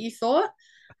not what you thought.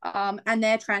 And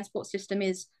their transport system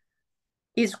is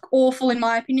awful in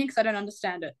my opinion because I don't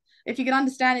understand it. If you can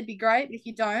understand it, it'd be great, but if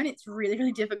you don't, it's really,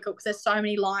 really difficult because there's so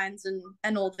many lines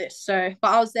and all this. So, but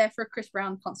I was there for a Chris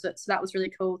Brown concert, so that was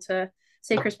really cool to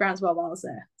see Chris Brown as well while I was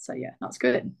there. So yeah, that's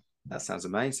good. That sounds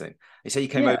amazing. You say you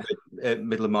came over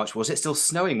middle of March. Was it still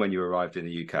snowing when you arrived in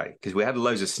the UK? Because we had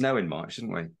loads of snow in March,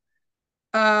 didn't we?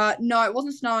 No, it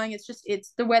wasn't snowing.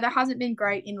 It's the weather hasn't been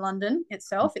great in London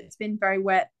itself. It's been very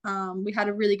wet. We had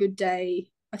a really good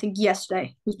day. I think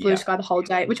yesterday it was blue sky the whole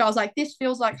day, which I was like, this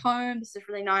feels like home. This is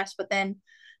really nice. But then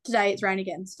today it's rain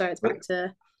again, so it's back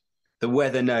to. The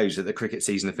weather knows that the cricket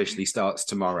season officially starts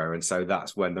tomorrow, and so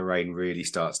that's when the rain really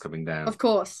starts coming down. Of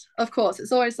course,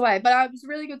 it's always the way. But it was a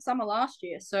really good summer last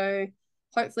year, so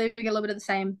hopefully we get a little bit of the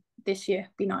same this year.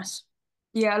 Be nice.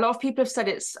 Yeah, a lot of people have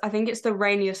said I think it's the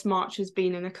rainiest March has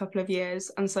been in a couple of years,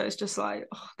 and so it's just like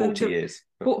 40 years.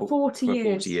 40 years.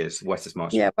 40 years, wettest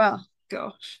March. Yeah, wow.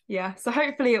 Gosh, yeah. So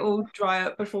hopefully it will dry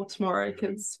up before tomorrow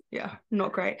because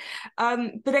not great.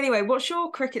 But anyway, what's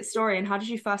your cricket story and how did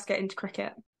you first get into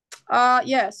cricket?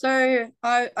 So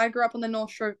I grew up on the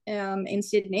North Shore in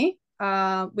Sydney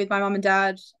with my mum and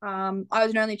dad. I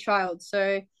was an only child,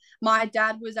 so my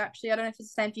dad was actually, I don't know if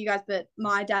it's the same for you guys, but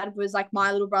my dad was like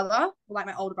my little brother, or like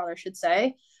my older brother, I should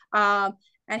say. And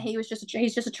he's just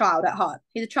a child at heart.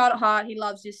 He's a child at heart. He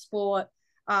loves his sport.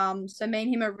 So me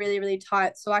and him are really, really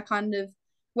tight. So I kind of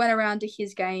went around to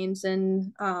his games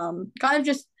and kind of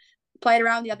just played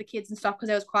around with the other kids and stuff because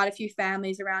there was quite a few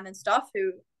families around and stuff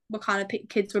who were kind of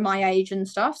kids were my age and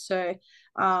stuff. So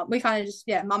we kind of just,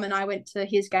 mum and I went to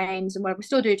his games and whatever. We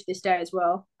still do to this day as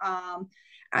well.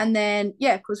 And then,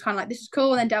 it was kind of like, this is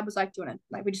cool. And then dad was like, do you want to,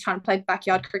 like, we just trying to play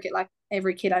backyard cricket like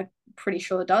every kid, I'm pretty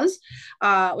sure does.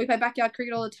 We play backyard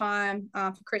cricket all the time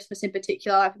for Christmas in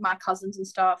particular, like with my cousins and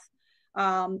stuff.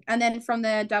 And then from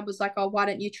there, dad was like, oh, why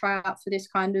don't you try out for this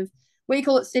kind of, we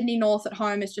call it Sydney North at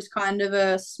home. It's just kind of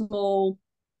a small,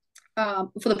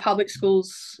 for the public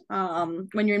schools,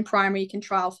 when you're in primary, you can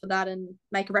trial for that and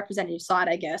make a representative side,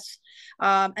 I guess.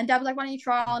 And dad was like, why don't you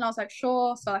trial? And I was like,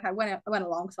 sure. So like I went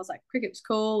along because I was like, cricket was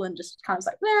cool and just kind of was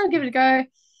like, I'll give it a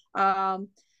go.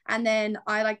 And then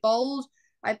I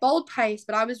bowled pace,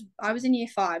 but I was in year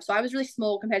 5, so I was really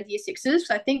small compared to year 6s.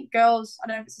 So I think girls, I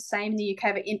don't know if it's the same in the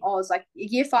UK, but in Oz, like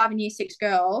year 5 and year 6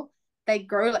 girl, you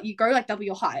grow like double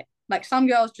your height. Like some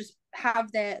girls just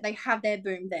have their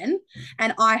boom then,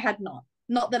 and I had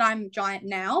not that I'm giant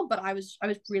now, but I was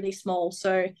really small.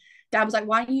 So dad was like,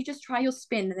 why don't you just try your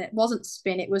spin? And it wasn't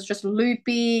spin, it was just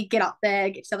loopy, get up there,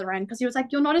 get to the other end, because he was like,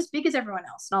 you're not as big as everyone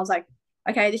else. And I was like,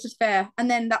 okay, this is fair. And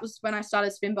then that was when I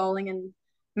started spin bowling and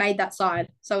made that side.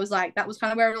 So it was like, that was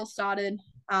kind of where it all started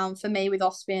for me with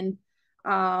off spin,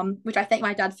 which I thank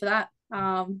my dad for that,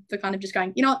 for kind of just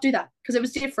going, you know what, do that, because it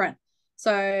was different.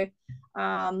 So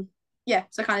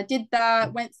so kind of did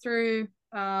that, went through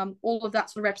all of that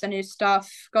sort of representative stuff,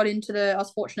 I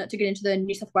was fortunate to get into the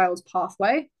New South Wales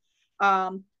pathway,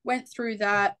 went through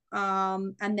that,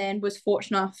 and then was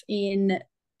fortunate enough in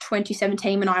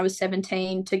 2017 when I was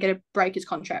 17 to get a breakers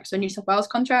contract, so a New South Wales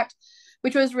contract,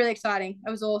 which was really exciting. It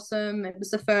was awesome. It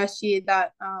was the first year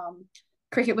that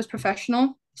cricket was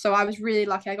professional, so I was really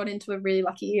lucky. I got into a really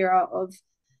lucky era of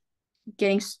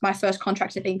getting my first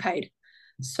contract and being paid.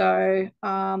 So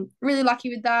really lucky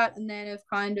with that. And then I've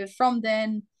kind of from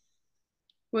then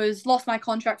lost my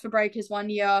contract for breakers 1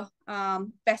 year.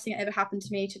 Best thing that ever happened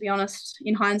to me, to be honest,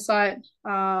 in hindsight.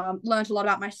 Learned a lot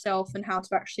about myself and how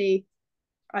to actually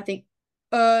I think,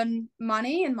 earn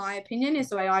money, in my opinion, is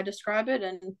the way I describe it.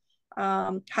 And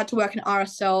had to work in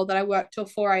RSL that I worked till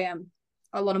 4 a.m.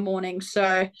 a lot of mornings.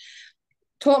 So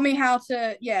taught me how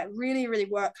to, really, really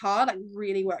work hard, like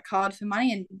really work hard for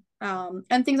money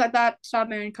and things like that. Started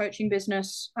my own coaching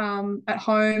business at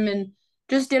home, and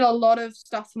just did a lot of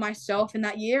stuff for myself in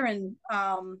that year, and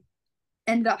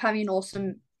ended up having an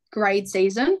awesome grade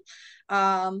season.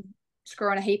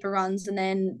 Scoring a heap of runs, and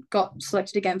then got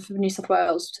selected again for New South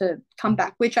Wales to come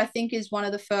back, which I think is one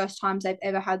of the first times they've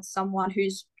ever had someone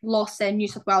who's lost their New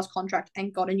South Wales contract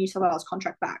and got a New South Wales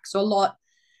contract back. So a lot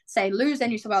say lose their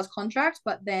New South Wales contract,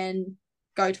 but then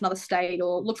go to another state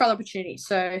or look for other opportunities.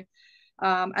 So,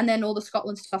 and then all the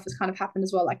Scotland stuff has kind of happened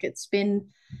as well. Like, it's been,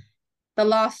 the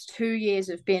last 2 years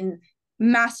have been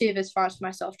massive as far as for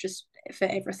myself, just for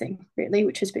everything really,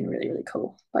 which has been really, really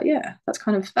cool. But yeah,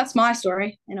 that's my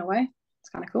story in a way. It's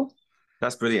kind of cool.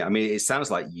 That's brilliant. I mean, it sounds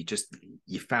like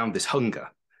you found this hunger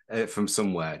from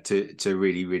somewhere to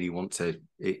really, really want to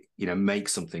make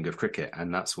something of cricket,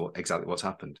 and that's exactly what's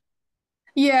happened.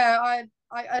 Yeah,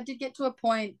 I did get to a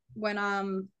point when I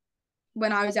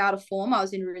was out of form. I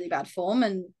was in really bad form,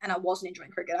 and I wasn't enjoying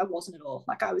cricket. I wasn't at all.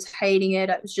 Like, I was hating it.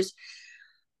 It was just,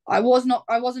 I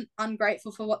wasn't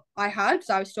ungrateful for what I had, because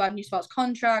I still had a New South Wales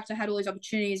contract. I had all these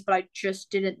opportunities, but I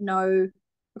just didn't know.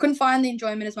 I couldn't find the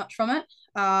enjoyment as much from it.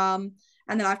 And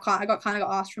then I got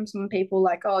asked from some people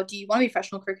like, "Oh, do you want to be a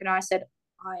professional cricketer?" And I said,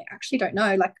 "I actually don't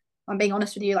know. Like, I'm being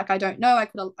honest with you. Like, I don't know. I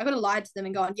could have lied to them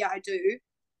and gone, yeah, I do.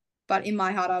 But in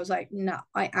my heart, I was like, no,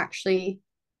 I actually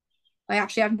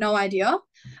have no idea."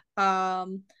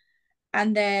 And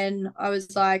then I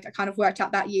was like, I kind of worked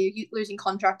out that year, losing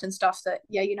contract and stuff, that,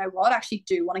 yeah, you know what, I actually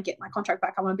do want to get my contract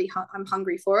back. I'm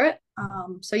hungry for it.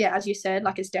 So yeah, as you said,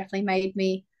 like, it's definitely made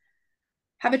me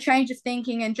have a change of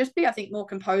thinking and just be, I think, more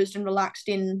composed and relaxed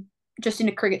in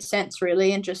a cricket sense,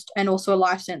 really, and also a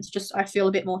life sense. Just, I feel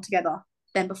a bit more together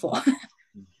than before.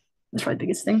 That's probably the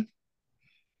biggest thing.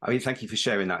 I mean, thank you for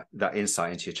sharing that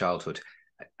insight into your childhood.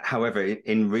 However,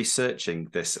 in researching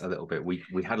this a little bit, we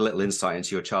had a little insight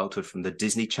into your childhood from the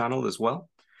Disney Channel as well.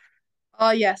 Oh,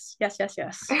 yes.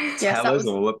 Tell us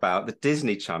all about the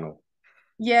Disney Channel.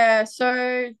 Yeah, so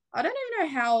I don't even know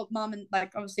how mum and,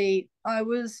 like, obviously how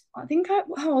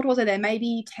old was I there?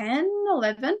 Maybe 10,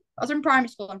 11? I was in primary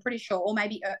school, I'm pretty sure, or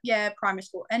maybe, primary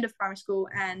school, end of primary school,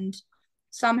 and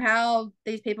somehow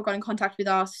these people got in contact with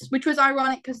us, which was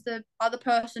ironic because the other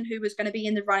person who was going to be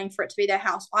in the running for it to be their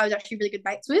house, I was actually really good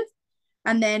mates with.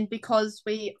 And then because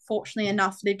we, fortunately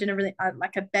enough, lived in a really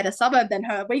like a better suburb than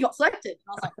her, we got selected. And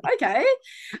I was like, okay.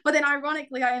 But then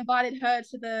ironically, I invited her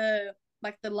to the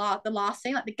last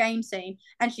scene, like the game scene,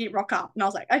 and she didn't rock up. And I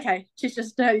was like, okay, she's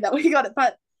just dirty that we got it.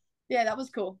 But yeah, that was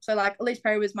cool. So like, Elise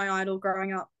Perry was my idol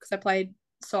growing up because I played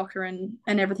soccer and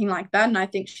everything like that. And I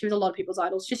think she was a lot of people's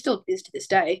idols. She still is to this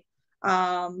day.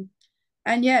 And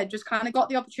yeah, just kind of got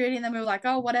the opportunity, and then we were like,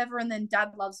 oh, whatever. And then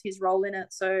Dad loves his role in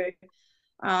it. So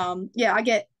yeah,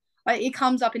 it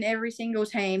comes up in every single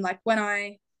team. Like when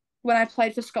I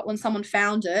played for Scotland, someone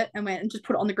found it and went and just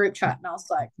put it on the group chat, and I was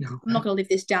like, I'm not going to live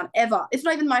this down ever. It's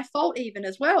not even my fault even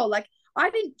as well. Like, I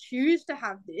didn't choose to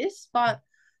have this, but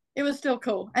it was still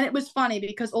cool. And it was funny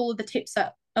because all of the tips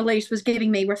that Elise was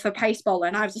giving me were for pace bowler,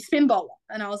 and I was a spin bowler.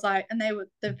 And I was like, and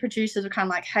the producers were kind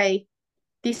of like, hey,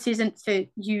 this isn't for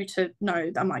you to know.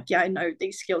 I'm like, yeah, I know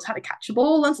these skills, how to catch a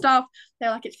ball and stuff.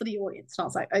 They're like, it's for the audience. And I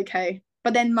was like, okay.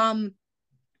 But then mum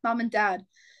and dad,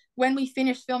 when we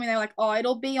finished filming, they were like, oh,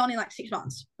 it'll be on in like 6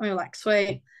 months. And we were like,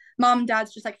 sweet. Mum and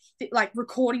dad's just like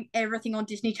recording everything on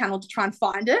Disney Channel to try and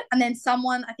find it. And then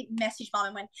someone, I think, messaged mum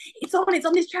and went, it's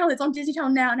on this channel. It's on Disney Channel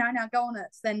now, go on it.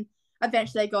 So then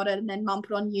eventually they got it, and then mum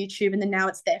put it on YouTube, and then now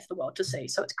it's there for the world to see.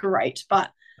 So it's great.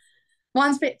 But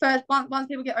once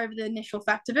people get over the initial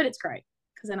fact of it, it's great,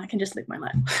 because then I can just live my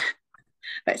life.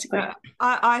 Basically. Yeah,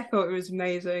 I thought it was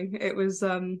amazing. It was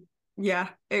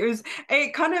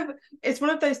it's one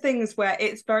of those things where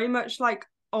it's very much like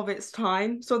of its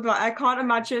time. So like, I can't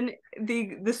imagine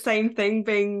the same thing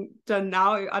being done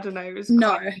now. I don't know. It was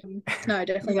no,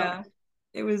 definitely not.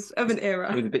 It was of an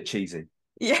era. It was a bit cheesy.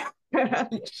 Yeah.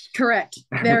 Correct.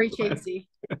 Very cheesy.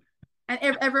 And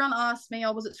everyone asked me,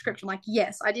 oh, was it scripted? I'm like,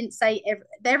 yes. I didn't say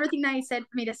everything they said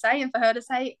for me to say and for her to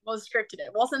say was scripted.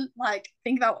 It wasn't like,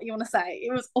 think about what you want to say.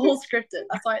 It was all scripted.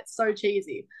 That's why it's so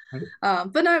cheesy.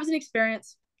 But no, it was an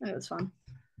experience, and it was fun.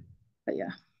 But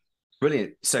yeah.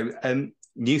 Brilliant. So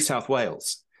New South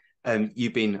Wales,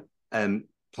 you've been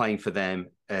playing for them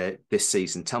this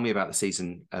season. Tell me about the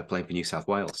season playing for New South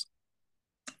Wales.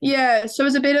 Yeah, so it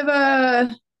was a bit of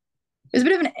an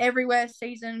everywhere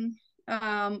season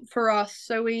for us.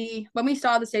 So when we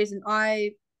started the season,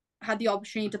 I had the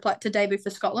opportunity to debut for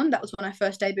Scotland. That was when I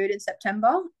first debuted in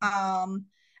September.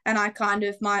 And I kind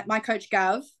of, my coach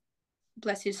Gav,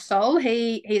 bless his soul,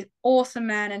 he's an awesome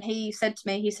man, and he said to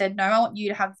me, he said, no, I want you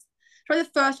to have, for the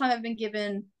first time I've been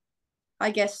given,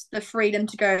 I guess, the freedom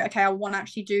to go, okay, I want to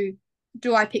actually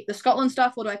do I pick the Scotland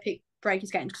stuff or do I pick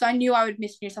Breakers games? Because I knew I would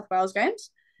miss New South Wales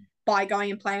games by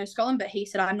going and playing with Scotland, but he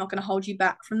said, I'm not going to hold you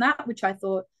back from that, which I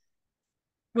thought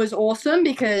was awesome,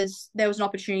 because there was an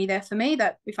opportunity there for me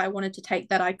that if I wanted to take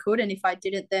that, I could. And if I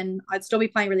didn't, then I'd still be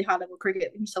playing really high level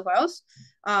cricket in New South Wales.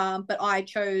 But I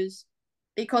chose,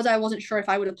 because I wasn't sure if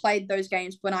I would have played those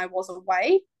games when I was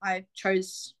away, I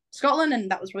chose Scotland,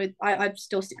 and that was really, I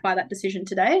still stick by that decision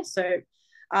today. So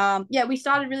yeah, we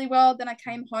started really well. Then I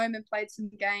came home and played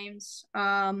some games,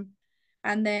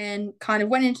 and then kind of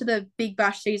went into the Big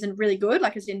Bash season really good,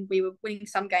 like as in we were winning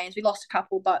some games. We lost a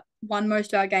couple, but won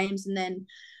most of our games. And then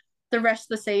the rest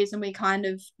of the season, we kind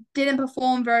of didn't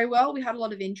perform very well. We had a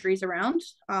lot of injuries around,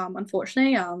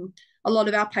 unfortunately. A lot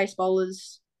of our pace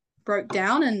bowlers broke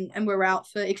down and were out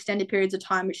for extended periods of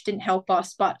time, which didn't help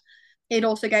us. But it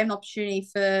also gave an opportunity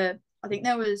for, I think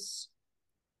there was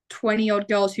 20 odd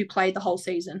girls who played the whole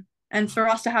season. And for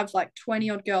us to have like 20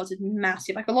 odd girls is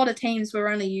massive. Like a lot of teams were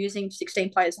only using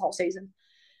 16 players the whole season,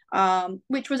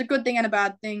 which was a good thing and a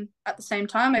bad thing at the same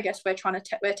time. I guess we're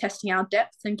we're testing our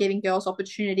depth and giving girls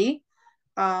opportunity,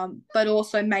 but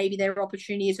also maybe their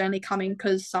opportunity is only coming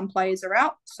because some players are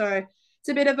out. So it's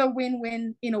a bit of a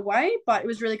win-win in a way, but it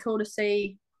was really cool to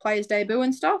see players debut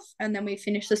and stuff. And then we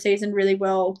finished the season really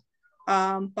well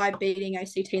by beating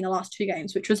ACT in the last 2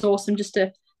 games, which was awesome, just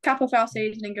to cap off our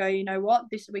season and go, you know what,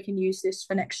 we can use this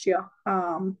for next year.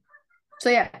 So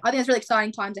yeah, I think it's really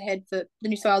exciting times ahead for the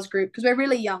New South Wales group, because we're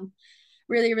really young,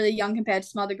 really young compared to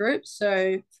some other groups.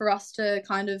 So for us to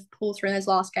kind of pull through in those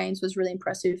last games was really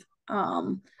impressive.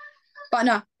 But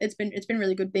no, it's been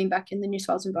really good being back in the New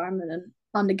South Wales environment and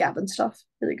under Gab and stuff.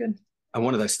 Really good. And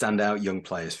one of those standout young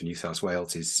players for New South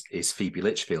Wales is Phoebe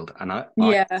Litchfield. And I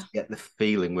get the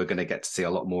feeling we're going to get to see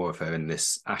a lot more of her in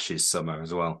this Ashes summer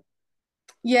as well.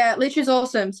 Yeah, Litch is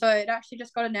awesome. So it actually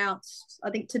just got announced, I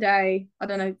think today, I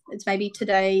don't know, it's maybe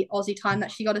today Aussie time,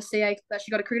 that she got a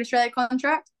Cricket Australia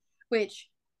contract, which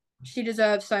she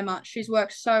deserves so much. She's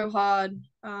worked so hard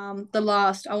the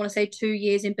last, I want to say 2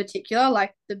 years in particular,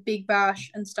 like the Big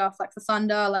Bash and stuff, like for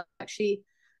Thunder, like she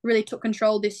really took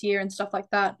control this year and stuff like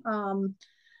that.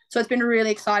 So it's been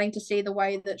really exciting to see the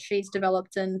way that she's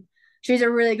developed, and she's a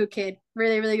really good kid,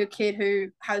 really good kid who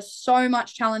has so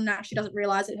much talent and actually doesn't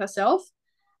realize it herself.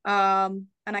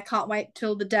 And I can't wait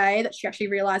till the day that she actually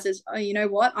realizes, oh, you know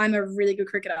what, I'm a really good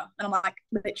cricketer. And I'm like,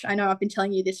 Litch, I know I've been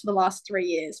telling you this for the last 3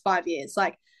 years, 5 years.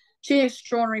 Like, she's an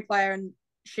extraordinary player, and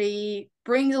she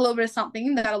brings a little bit of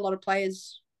something that a lot of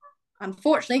players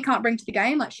unfortunately can't bring to the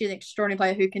game. Like, she's an extraordinary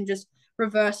player who can just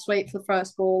reverse sweep for the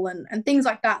first ball and things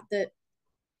like that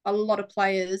a lot of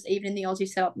players, even in the Aussie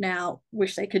setup now,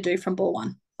 wish they could do from ball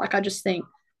one. Like, I just think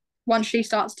once she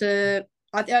starts to,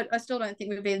 I still don't think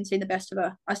we've even seen the best of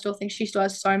her. I still think she still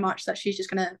has so much that she's just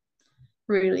going to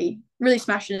really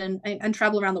smash it and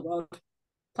travel around the world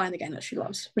playing the game that she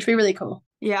loves, which would be really cool.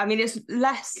 Yeah, I mean, it's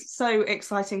less so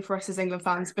exciting for us as England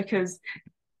fans because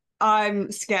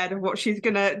I'm scared of what she's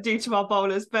going to do to our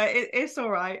bowlers, but it's all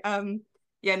right.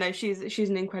 Yeah, no, she's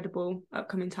an incredible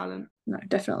upcoming talent. No,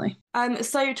 definitely.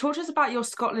 So talk to us about your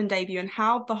Scotland debut and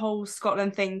how the whole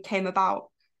Scotland thing came about.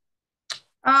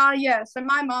 Yeah, so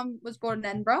my mum was born in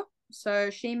Edinburgh, so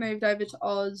she moved over to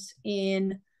Oz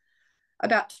in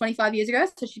about 25 years ago,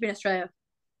 so she's been in Australia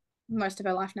most of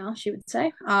her life now, she would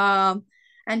say.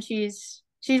 And she's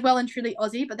well and truly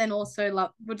Aussie, but then also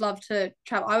would love to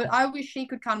travel. I wish she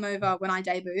could come over when I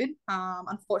debuted.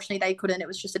 Unfortunately, they couldn't. It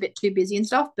was just a bit too busy and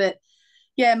stuff. But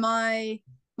yeah, my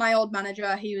old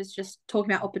manager, he was just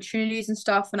talking about opportunities and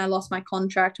stuff, and I lost my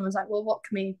contract and was like, well,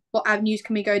 what avenues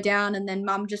can we go down? And then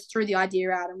Mum just threw the idea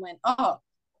out and went, oh,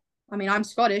 I mean, I'm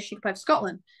Scottish, you could play for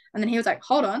Scotland. And then he was like,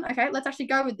 hold on, okay, let's actually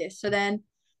go with this. So then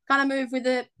kind of moved with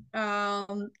it,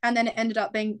 and then it ended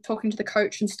up being talking to the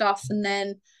coach and stuff. And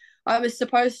then I was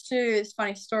supposed to, it's a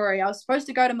funny story, I was supposed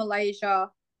to go to Malaysia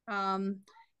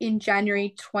in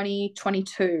January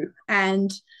 2022,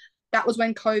 and that was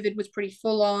when COVID was pretty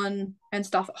full on and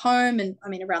stuff at home, and I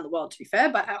mean around the world, to be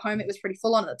fair, but at home it was pretty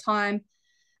full on at the time.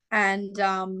 And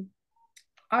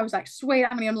I was like, sweet,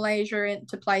 I'm going to go to Malaysia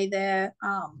to play their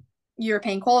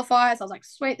European qualifiers. I was like,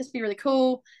 sweet, this would be really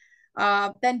cool.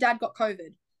 Then Dad got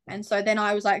COVID. And so then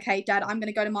I was like, hey, Dad, I'm going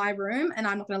to go to my room and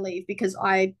I'm not going to leave because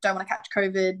I don't want to catch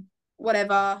COVID,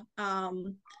 whatever.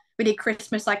 We did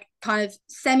Christmas like kind of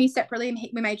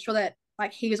semi-separately. We made sure that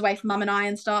like he was away from Mum and I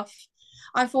and stuff.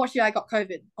 unfortunately, I got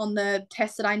COVID on the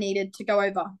test that I needed to go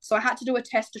over. So I had to do a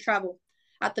test to travel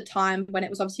at the time when it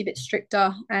was obviously a bit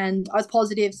stricter, and I was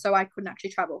positive, so I couldn't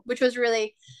actually travel, which was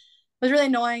really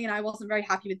annoying, and I wasn't very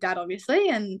happy with Dad, obviously,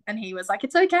 and he was like,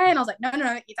 it's okay, and I was like, no,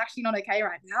 it's actually not okay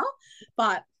right now,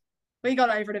 but we got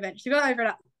over it eventually. We got over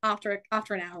it after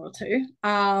an hour or two.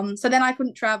 So then I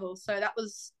couldn't travel, so that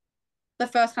was the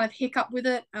first kind of hiccup with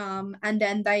it. And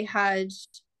then they had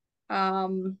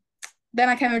then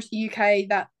I came over to the UK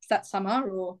that summer,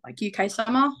 or like UK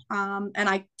summer, and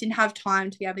I didn't have time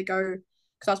to be able to go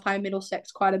because I was playing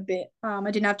Middlesex quite a bit.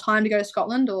 I didn't have time to go to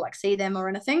Scotland or like see them or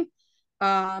anything.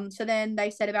 So then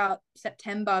they said about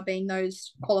September being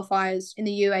those qualifiers in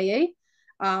the UAE,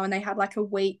 and they had like a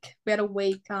week. We had a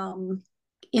week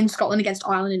in Scotland against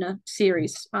Ireland in a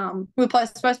series. We were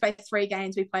supposed to play 3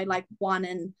 games. We played like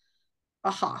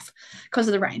 1.5 because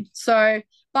of the rain. So,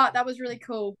 but that was really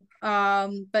cool.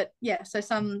 But yeah, so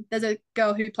there's a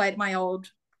girl who played my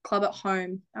old club at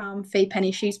home, Fee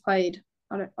Penny. She's played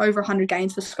over 100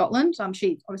 games for Scotland.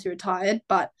 She obviously retired,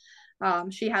 but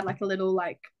she had like a little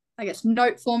like, I guess,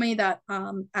 note for me that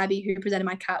Abby, who presented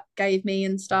my cap, gave me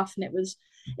and stuff, and it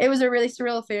was a really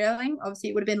surreal feeling. Obviously,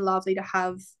 it would have been lovely to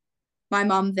have my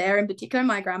mum there in particular,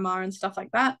 my grandma and stuff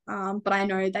like that. But I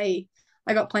know I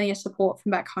got plenty of support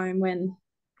from back home when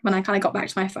I kind of got back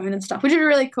to my phone and stuff, which is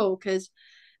really cool because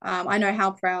I know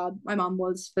how proud my mum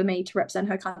was for me to represent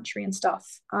her country and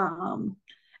stuff.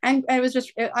 And it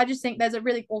was I just think there's a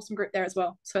really awesome group there as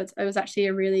well. So it was actually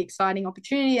a really exciting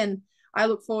opportunity, and I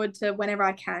look forward to whenever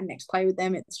I can next play with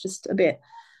them. It's just a bit,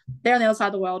 they're on the other side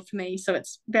of the world for me, so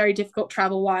it's very difficult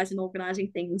travel-wise and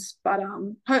organising things. But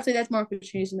hopefully there's more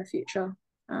opportunities in the future.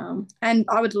 And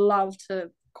I would love to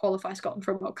qualify Scotland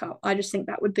for a World Cup. I just think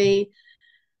that would be,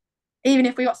 even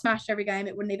if we got smashed every game,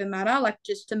 it wouldn't even matter. Like,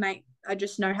 I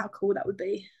just know how cool that would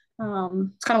be.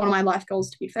 It's kind of one of my life goals,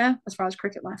 to be fair, as far as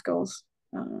cricket life goals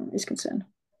is concerned.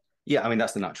 Yeah, I mean,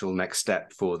 that's the natural next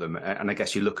step for them. And I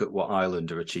guess you look at what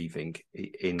Ireland are achieving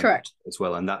in correct as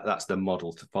well. And that's the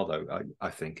model to follow, I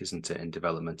think, isn't it, in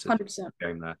development of 100%.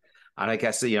 Game there. And I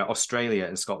guess, Australia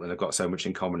and Scotland have got so much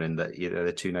in common in that they're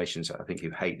the two nations, I think, who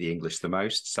hate the English the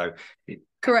most. So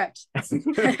correct.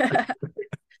 It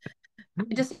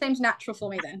just seems natural for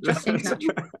me then. Just seems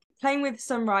natural. Playing with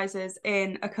Sunrisers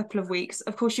in a couple of weeks.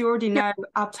 Of course, you already know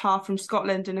Abtar from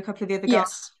Scotland and a couple of the other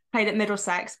guys played at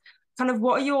Middlesex. Kind of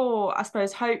what are your, I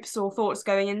suppose, hopes or thoughts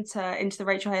going into the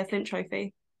Rachel Hare Flint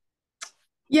Trophy?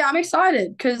 Yeah, I'm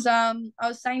excited because I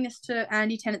was saying this to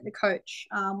Andy Tennant, the coach,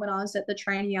 when I was at the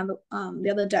training the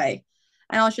other day.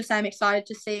 And I was just saying I'm excited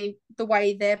to see the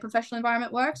way their professional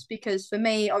environment works, because for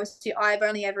me, obviously, I've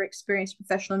only ever experienced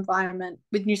professional environment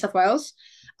with New South Wales,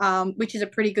 which is a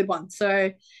pretty good one.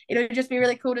 So it'll just be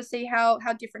really cool to see how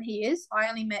different he is. I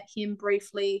only met him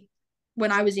briefly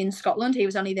when I was in Scotland. He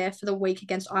was only there for the week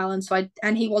against Ireland.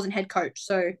 And he wasn't head coach.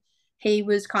 So he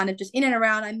was kind of just in and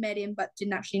around. I met him, but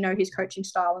didn't actually know his coaching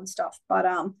style and stuff. But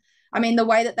I mean, the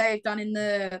way that they've done in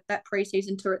that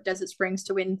preseason tour at Desert Springs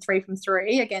to win 3 from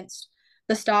 3 against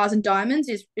the Stars and Diamonds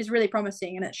is really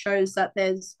promising, and it shows that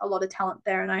there's a lot of talent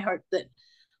there. And I hope that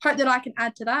I can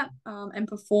add to that and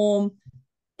perform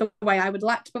the way I would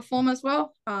like to perform as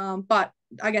well. But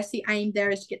I guess the aim there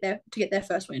is to get their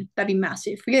first win. That'd be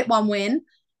massive. If we get 1 win,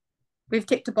 we've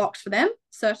ticked a box for them,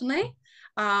 certainly.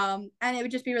 And it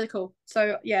would just be really cool.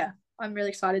 So yeah, I'm really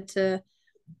excited to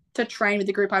train with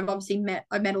the group. I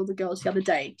met all the girls the other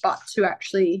day, but to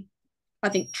actually, I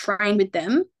think, train with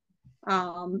them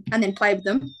and then play with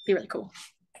them be really cool.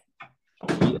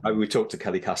 We talked to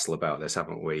Kelly Castle about this,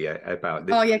 haven't we? About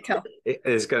this. Oh yeah, Kel.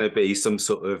 There's going to be some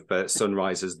sort of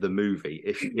Sunrisers the movie.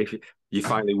 If you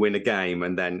finally win a game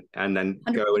and then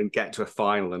go and get to a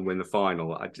final and win the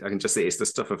final, I can just see it's the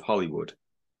stuff of Hollywood.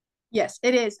 Yes,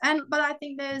 it is. But I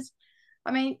think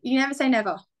you never say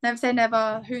never. Never say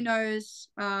never. Who knows?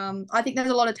 I think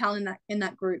there's a lot of talent in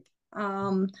that group.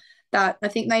 That I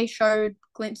think they showed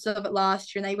glimpses of it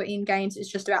last year, and they were in games. It's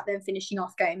just about them finishing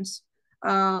off games.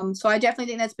 So I definitely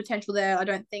think there's potential there. I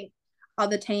don't think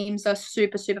other teams are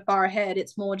super, super far ahead.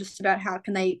 It's more just about how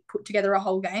can they put together a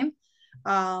whole game.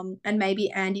 And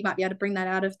maybe Andy might be able to bring that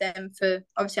out of them for,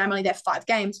 obviously I'm only there for 5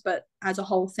 games, but as a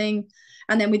whole thing.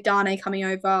 And then with Dane coming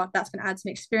over, that's going to add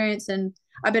some experience and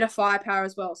a bit of firepower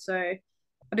as well. So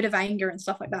a bit of anger and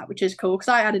stuff like that, which is cool because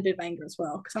I add a bit of anger as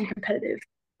well because I'm competitive.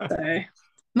 So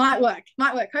might work.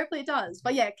 Hopefully it does.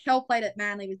 But yeah, Kel played at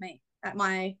Manly with me at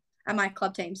my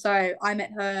club team. So I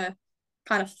met her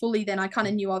kind of fully then. I kind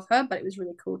of knew of her, but it was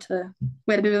really cool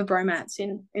we had a bit of a bromance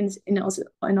in Oz.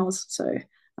 So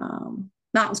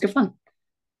that was good fun.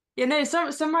 Yeah, no,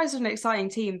 Sunrise was an exciting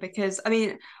team because, I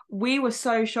mean, we were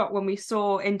so shocked when we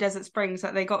saw in Desert Springs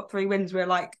that they got 3 wins. We were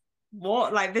like,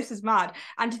 what? Like, this is mad.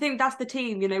 And to think that's the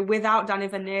team, without Danny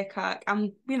Van Neerkerk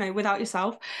and, without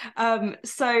yourself.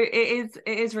 So it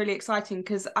is really exciting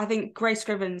because I think Grace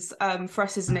Scrivens for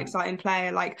us is an exciting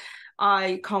player. Like,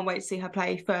 I can't wait to see her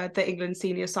play for the England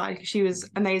senior side because she was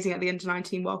amazing at the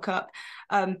Under-19 World Cup.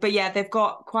 But yeah, they've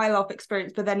got quite a lot of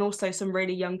experience, but then also some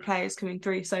really young players coming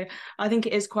through. So I think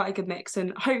it is quite a good mix,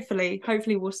 and hopefully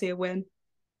we'll see a win.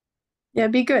 Yeah,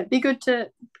 be good. Be good to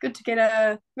get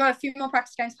we've got a few more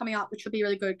practice games coming up, which will be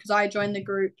really good because I join the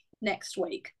group next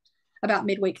week, about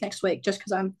midweek next week, just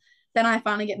because then I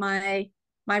finally get my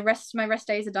rest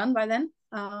days are done by then.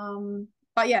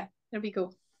 But yeah, it'll be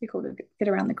cool. Be cool to get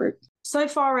around the group. So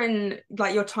far in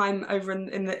like your time over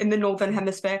in the Northern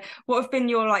Hemisphere, what have been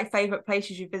your like favourite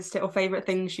places you've visited or favourite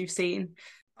things you've seen?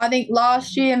 I think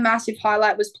last year, massive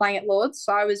highlight was playing at Lords.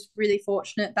 So I was really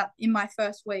fortunate that in my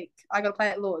first week, I got to play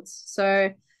at Lords.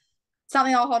 So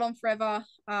something I'll hold on forever.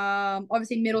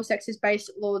 Obviously, Middlesex is based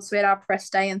at Lords, so we had our press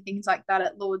day and things like that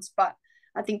at Lords. But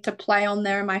I think to play on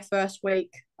there in my first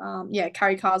week,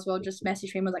 Carrie Carswell just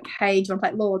messaged me and was like, hey, do you want to play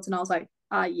at Lords? And I was like,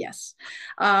 yes.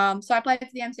 So I played for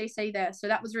the MCC there. So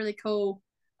that was really cool.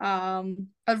 An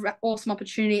awesome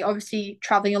opportunity. Obviously,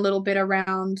 traveling a little bit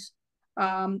around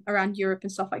Europe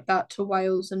and stuff like that to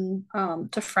Wales and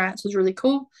to France was really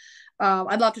cool.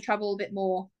 I'd love to travel a bit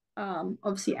more,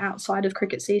 obviously outside of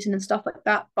cricket season and stuff like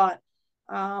that. But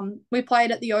we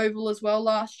played at the Oval as well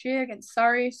last year against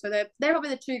Surrey. So they're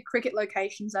probably the 2 cricket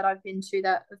locations that I've been to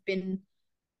that have been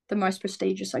the most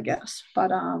prestigious, I guess.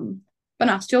 But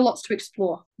no, still lots to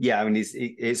explore. Yeah, I mean,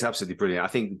 it's absolutely brilliant. I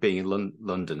think being in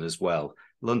London as well.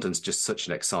 London's just such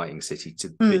an exciting city to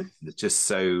be. There's just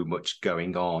so much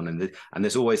going on, and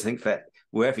there's always, I think, that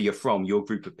wherever you're from, your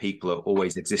group of people are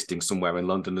always existing somewhere in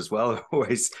London as well.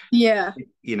 Always, yeah.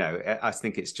 I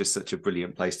think it's just such a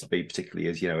brilliant place to be,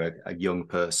 particularly as a young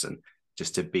person,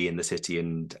 just to be in the city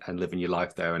and living your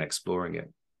life there and exploring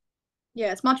it.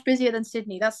 Yeah, it's much busier than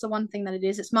Sydney. That's the one thing that it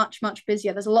is. It's much, much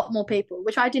busier. There's a lot more people,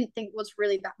 which I didn't think was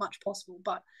really that much possible,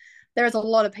 but there is a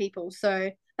lot of people. So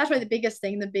that's really the biggest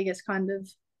thing, the biggest kind of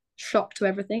shock to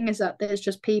everything is that there's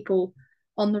just people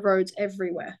on the roads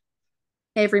everywhere,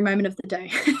 every moment of the day.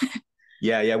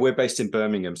 Yeah, we're based in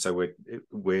Birmingham, so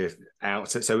we're out.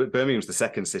 So Birmingham's the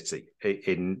second city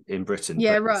in Britain.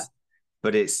 Yeah, right.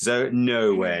 But it's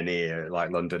nowhere near like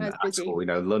London at all.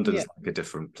 London's like a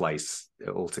different place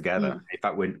altogether. In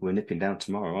fact, we're nipping down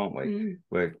tomorrow, aren't we?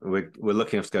 We're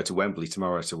lucky enough to go to Wembley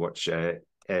tomorrow to watch the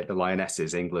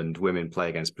Lionesses, England women, play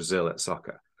against Brazil at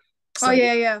soccer. So,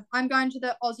 yeah. I'm going to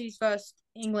the Aussies versus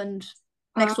England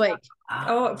next week.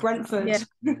 Brentford.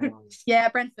 Yeah,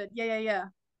 Brentford. Yeah.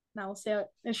 Now we'll see how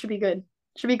it should be good.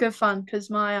 Should be good fun because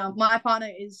my partner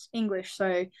is English,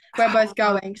 so we're both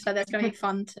going. So that's going to be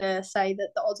fun to say that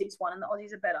the Aussies won and the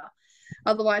Aussies are better.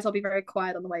 Otherwise, I'll be very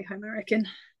quiet on the way home, I reckon.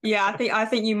 Yeah, I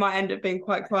think you might end up being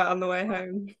quite quiet on the way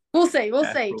home. We'll see.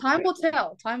 Time will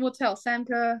tell. Sam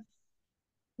Kerr.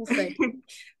 We'll see.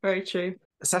 Very true.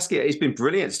 Saskia, it's been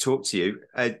brilliant to talk to you.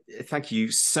 Thank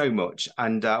you so much,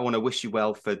 and I want to wish you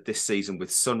well for this season with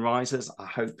Sunrisers. I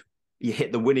hope you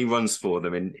hit the winning runs for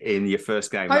them in your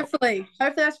first game. Hopefully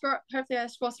I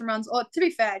score some runs. Or to be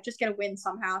fair, just get a win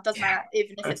somehow. It doesn't matter,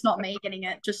 even if it's not me getting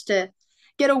it. Just to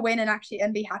get a win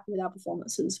and be happy with our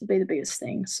performances would be the biggest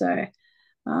thing. So,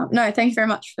 no, thank you very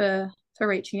much for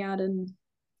reaching out, and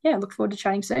yeah, look forward to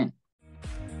chatting soon.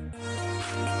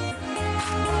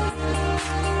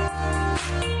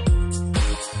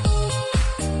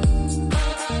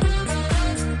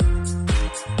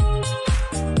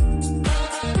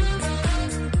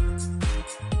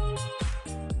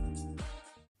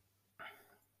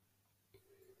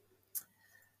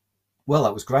 Well,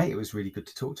 that was great. It was really good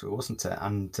to talk to her, wasn't it?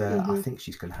 And I think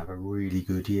she's going to have a really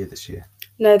good year this year.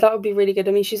 No, that would be really good.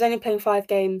 I mean, she's only playing 5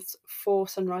 games for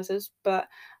Sunrisers, but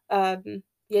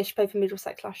she played for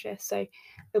Middlesex last year, so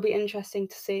it'll be interesting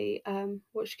to see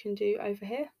what she can do over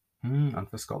here. And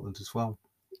for Scotland as well.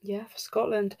 Yeah, for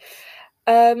Scotland.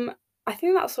 I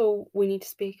think that's all we need to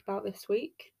speak about this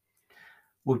week.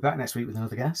 We'll be back next week with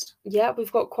another guest. Yeah,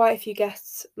 we've got quite a few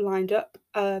guests lined up.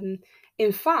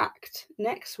 In fact,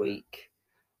 next week,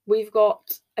 we've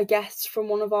got a guest from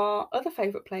one of our other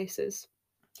favourite places.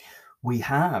 We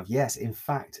have, yes. In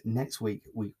fact, next week,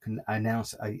 we can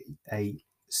announce a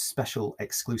special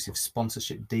exclusive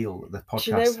sponsorship deal that the podcast.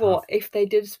 Do you know what? If they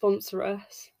did sponsor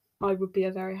us, I would be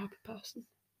a very happy person.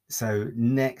 So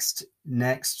next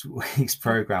week's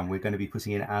program, we're going to be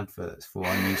putting in adverts for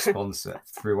our new sponsor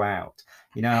throughout.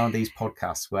 You know, on these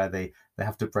podcasts where they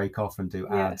have to break off and do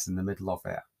ads in the middle of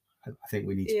it. I think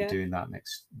we need to be doing that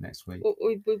next week. Well,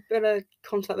 we better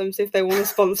contact them, see if they want to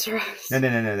sponsor us. No, they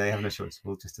have no choice.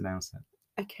 We'll just announce it.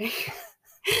 Okay.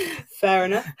 Fair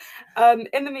enough.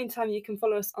 In the meantime, you can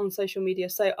follow us on social media.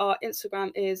 So our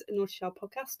Instagram is Naughty Child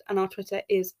Podcast and our Twitter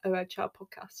is A Red Child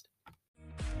Podcast.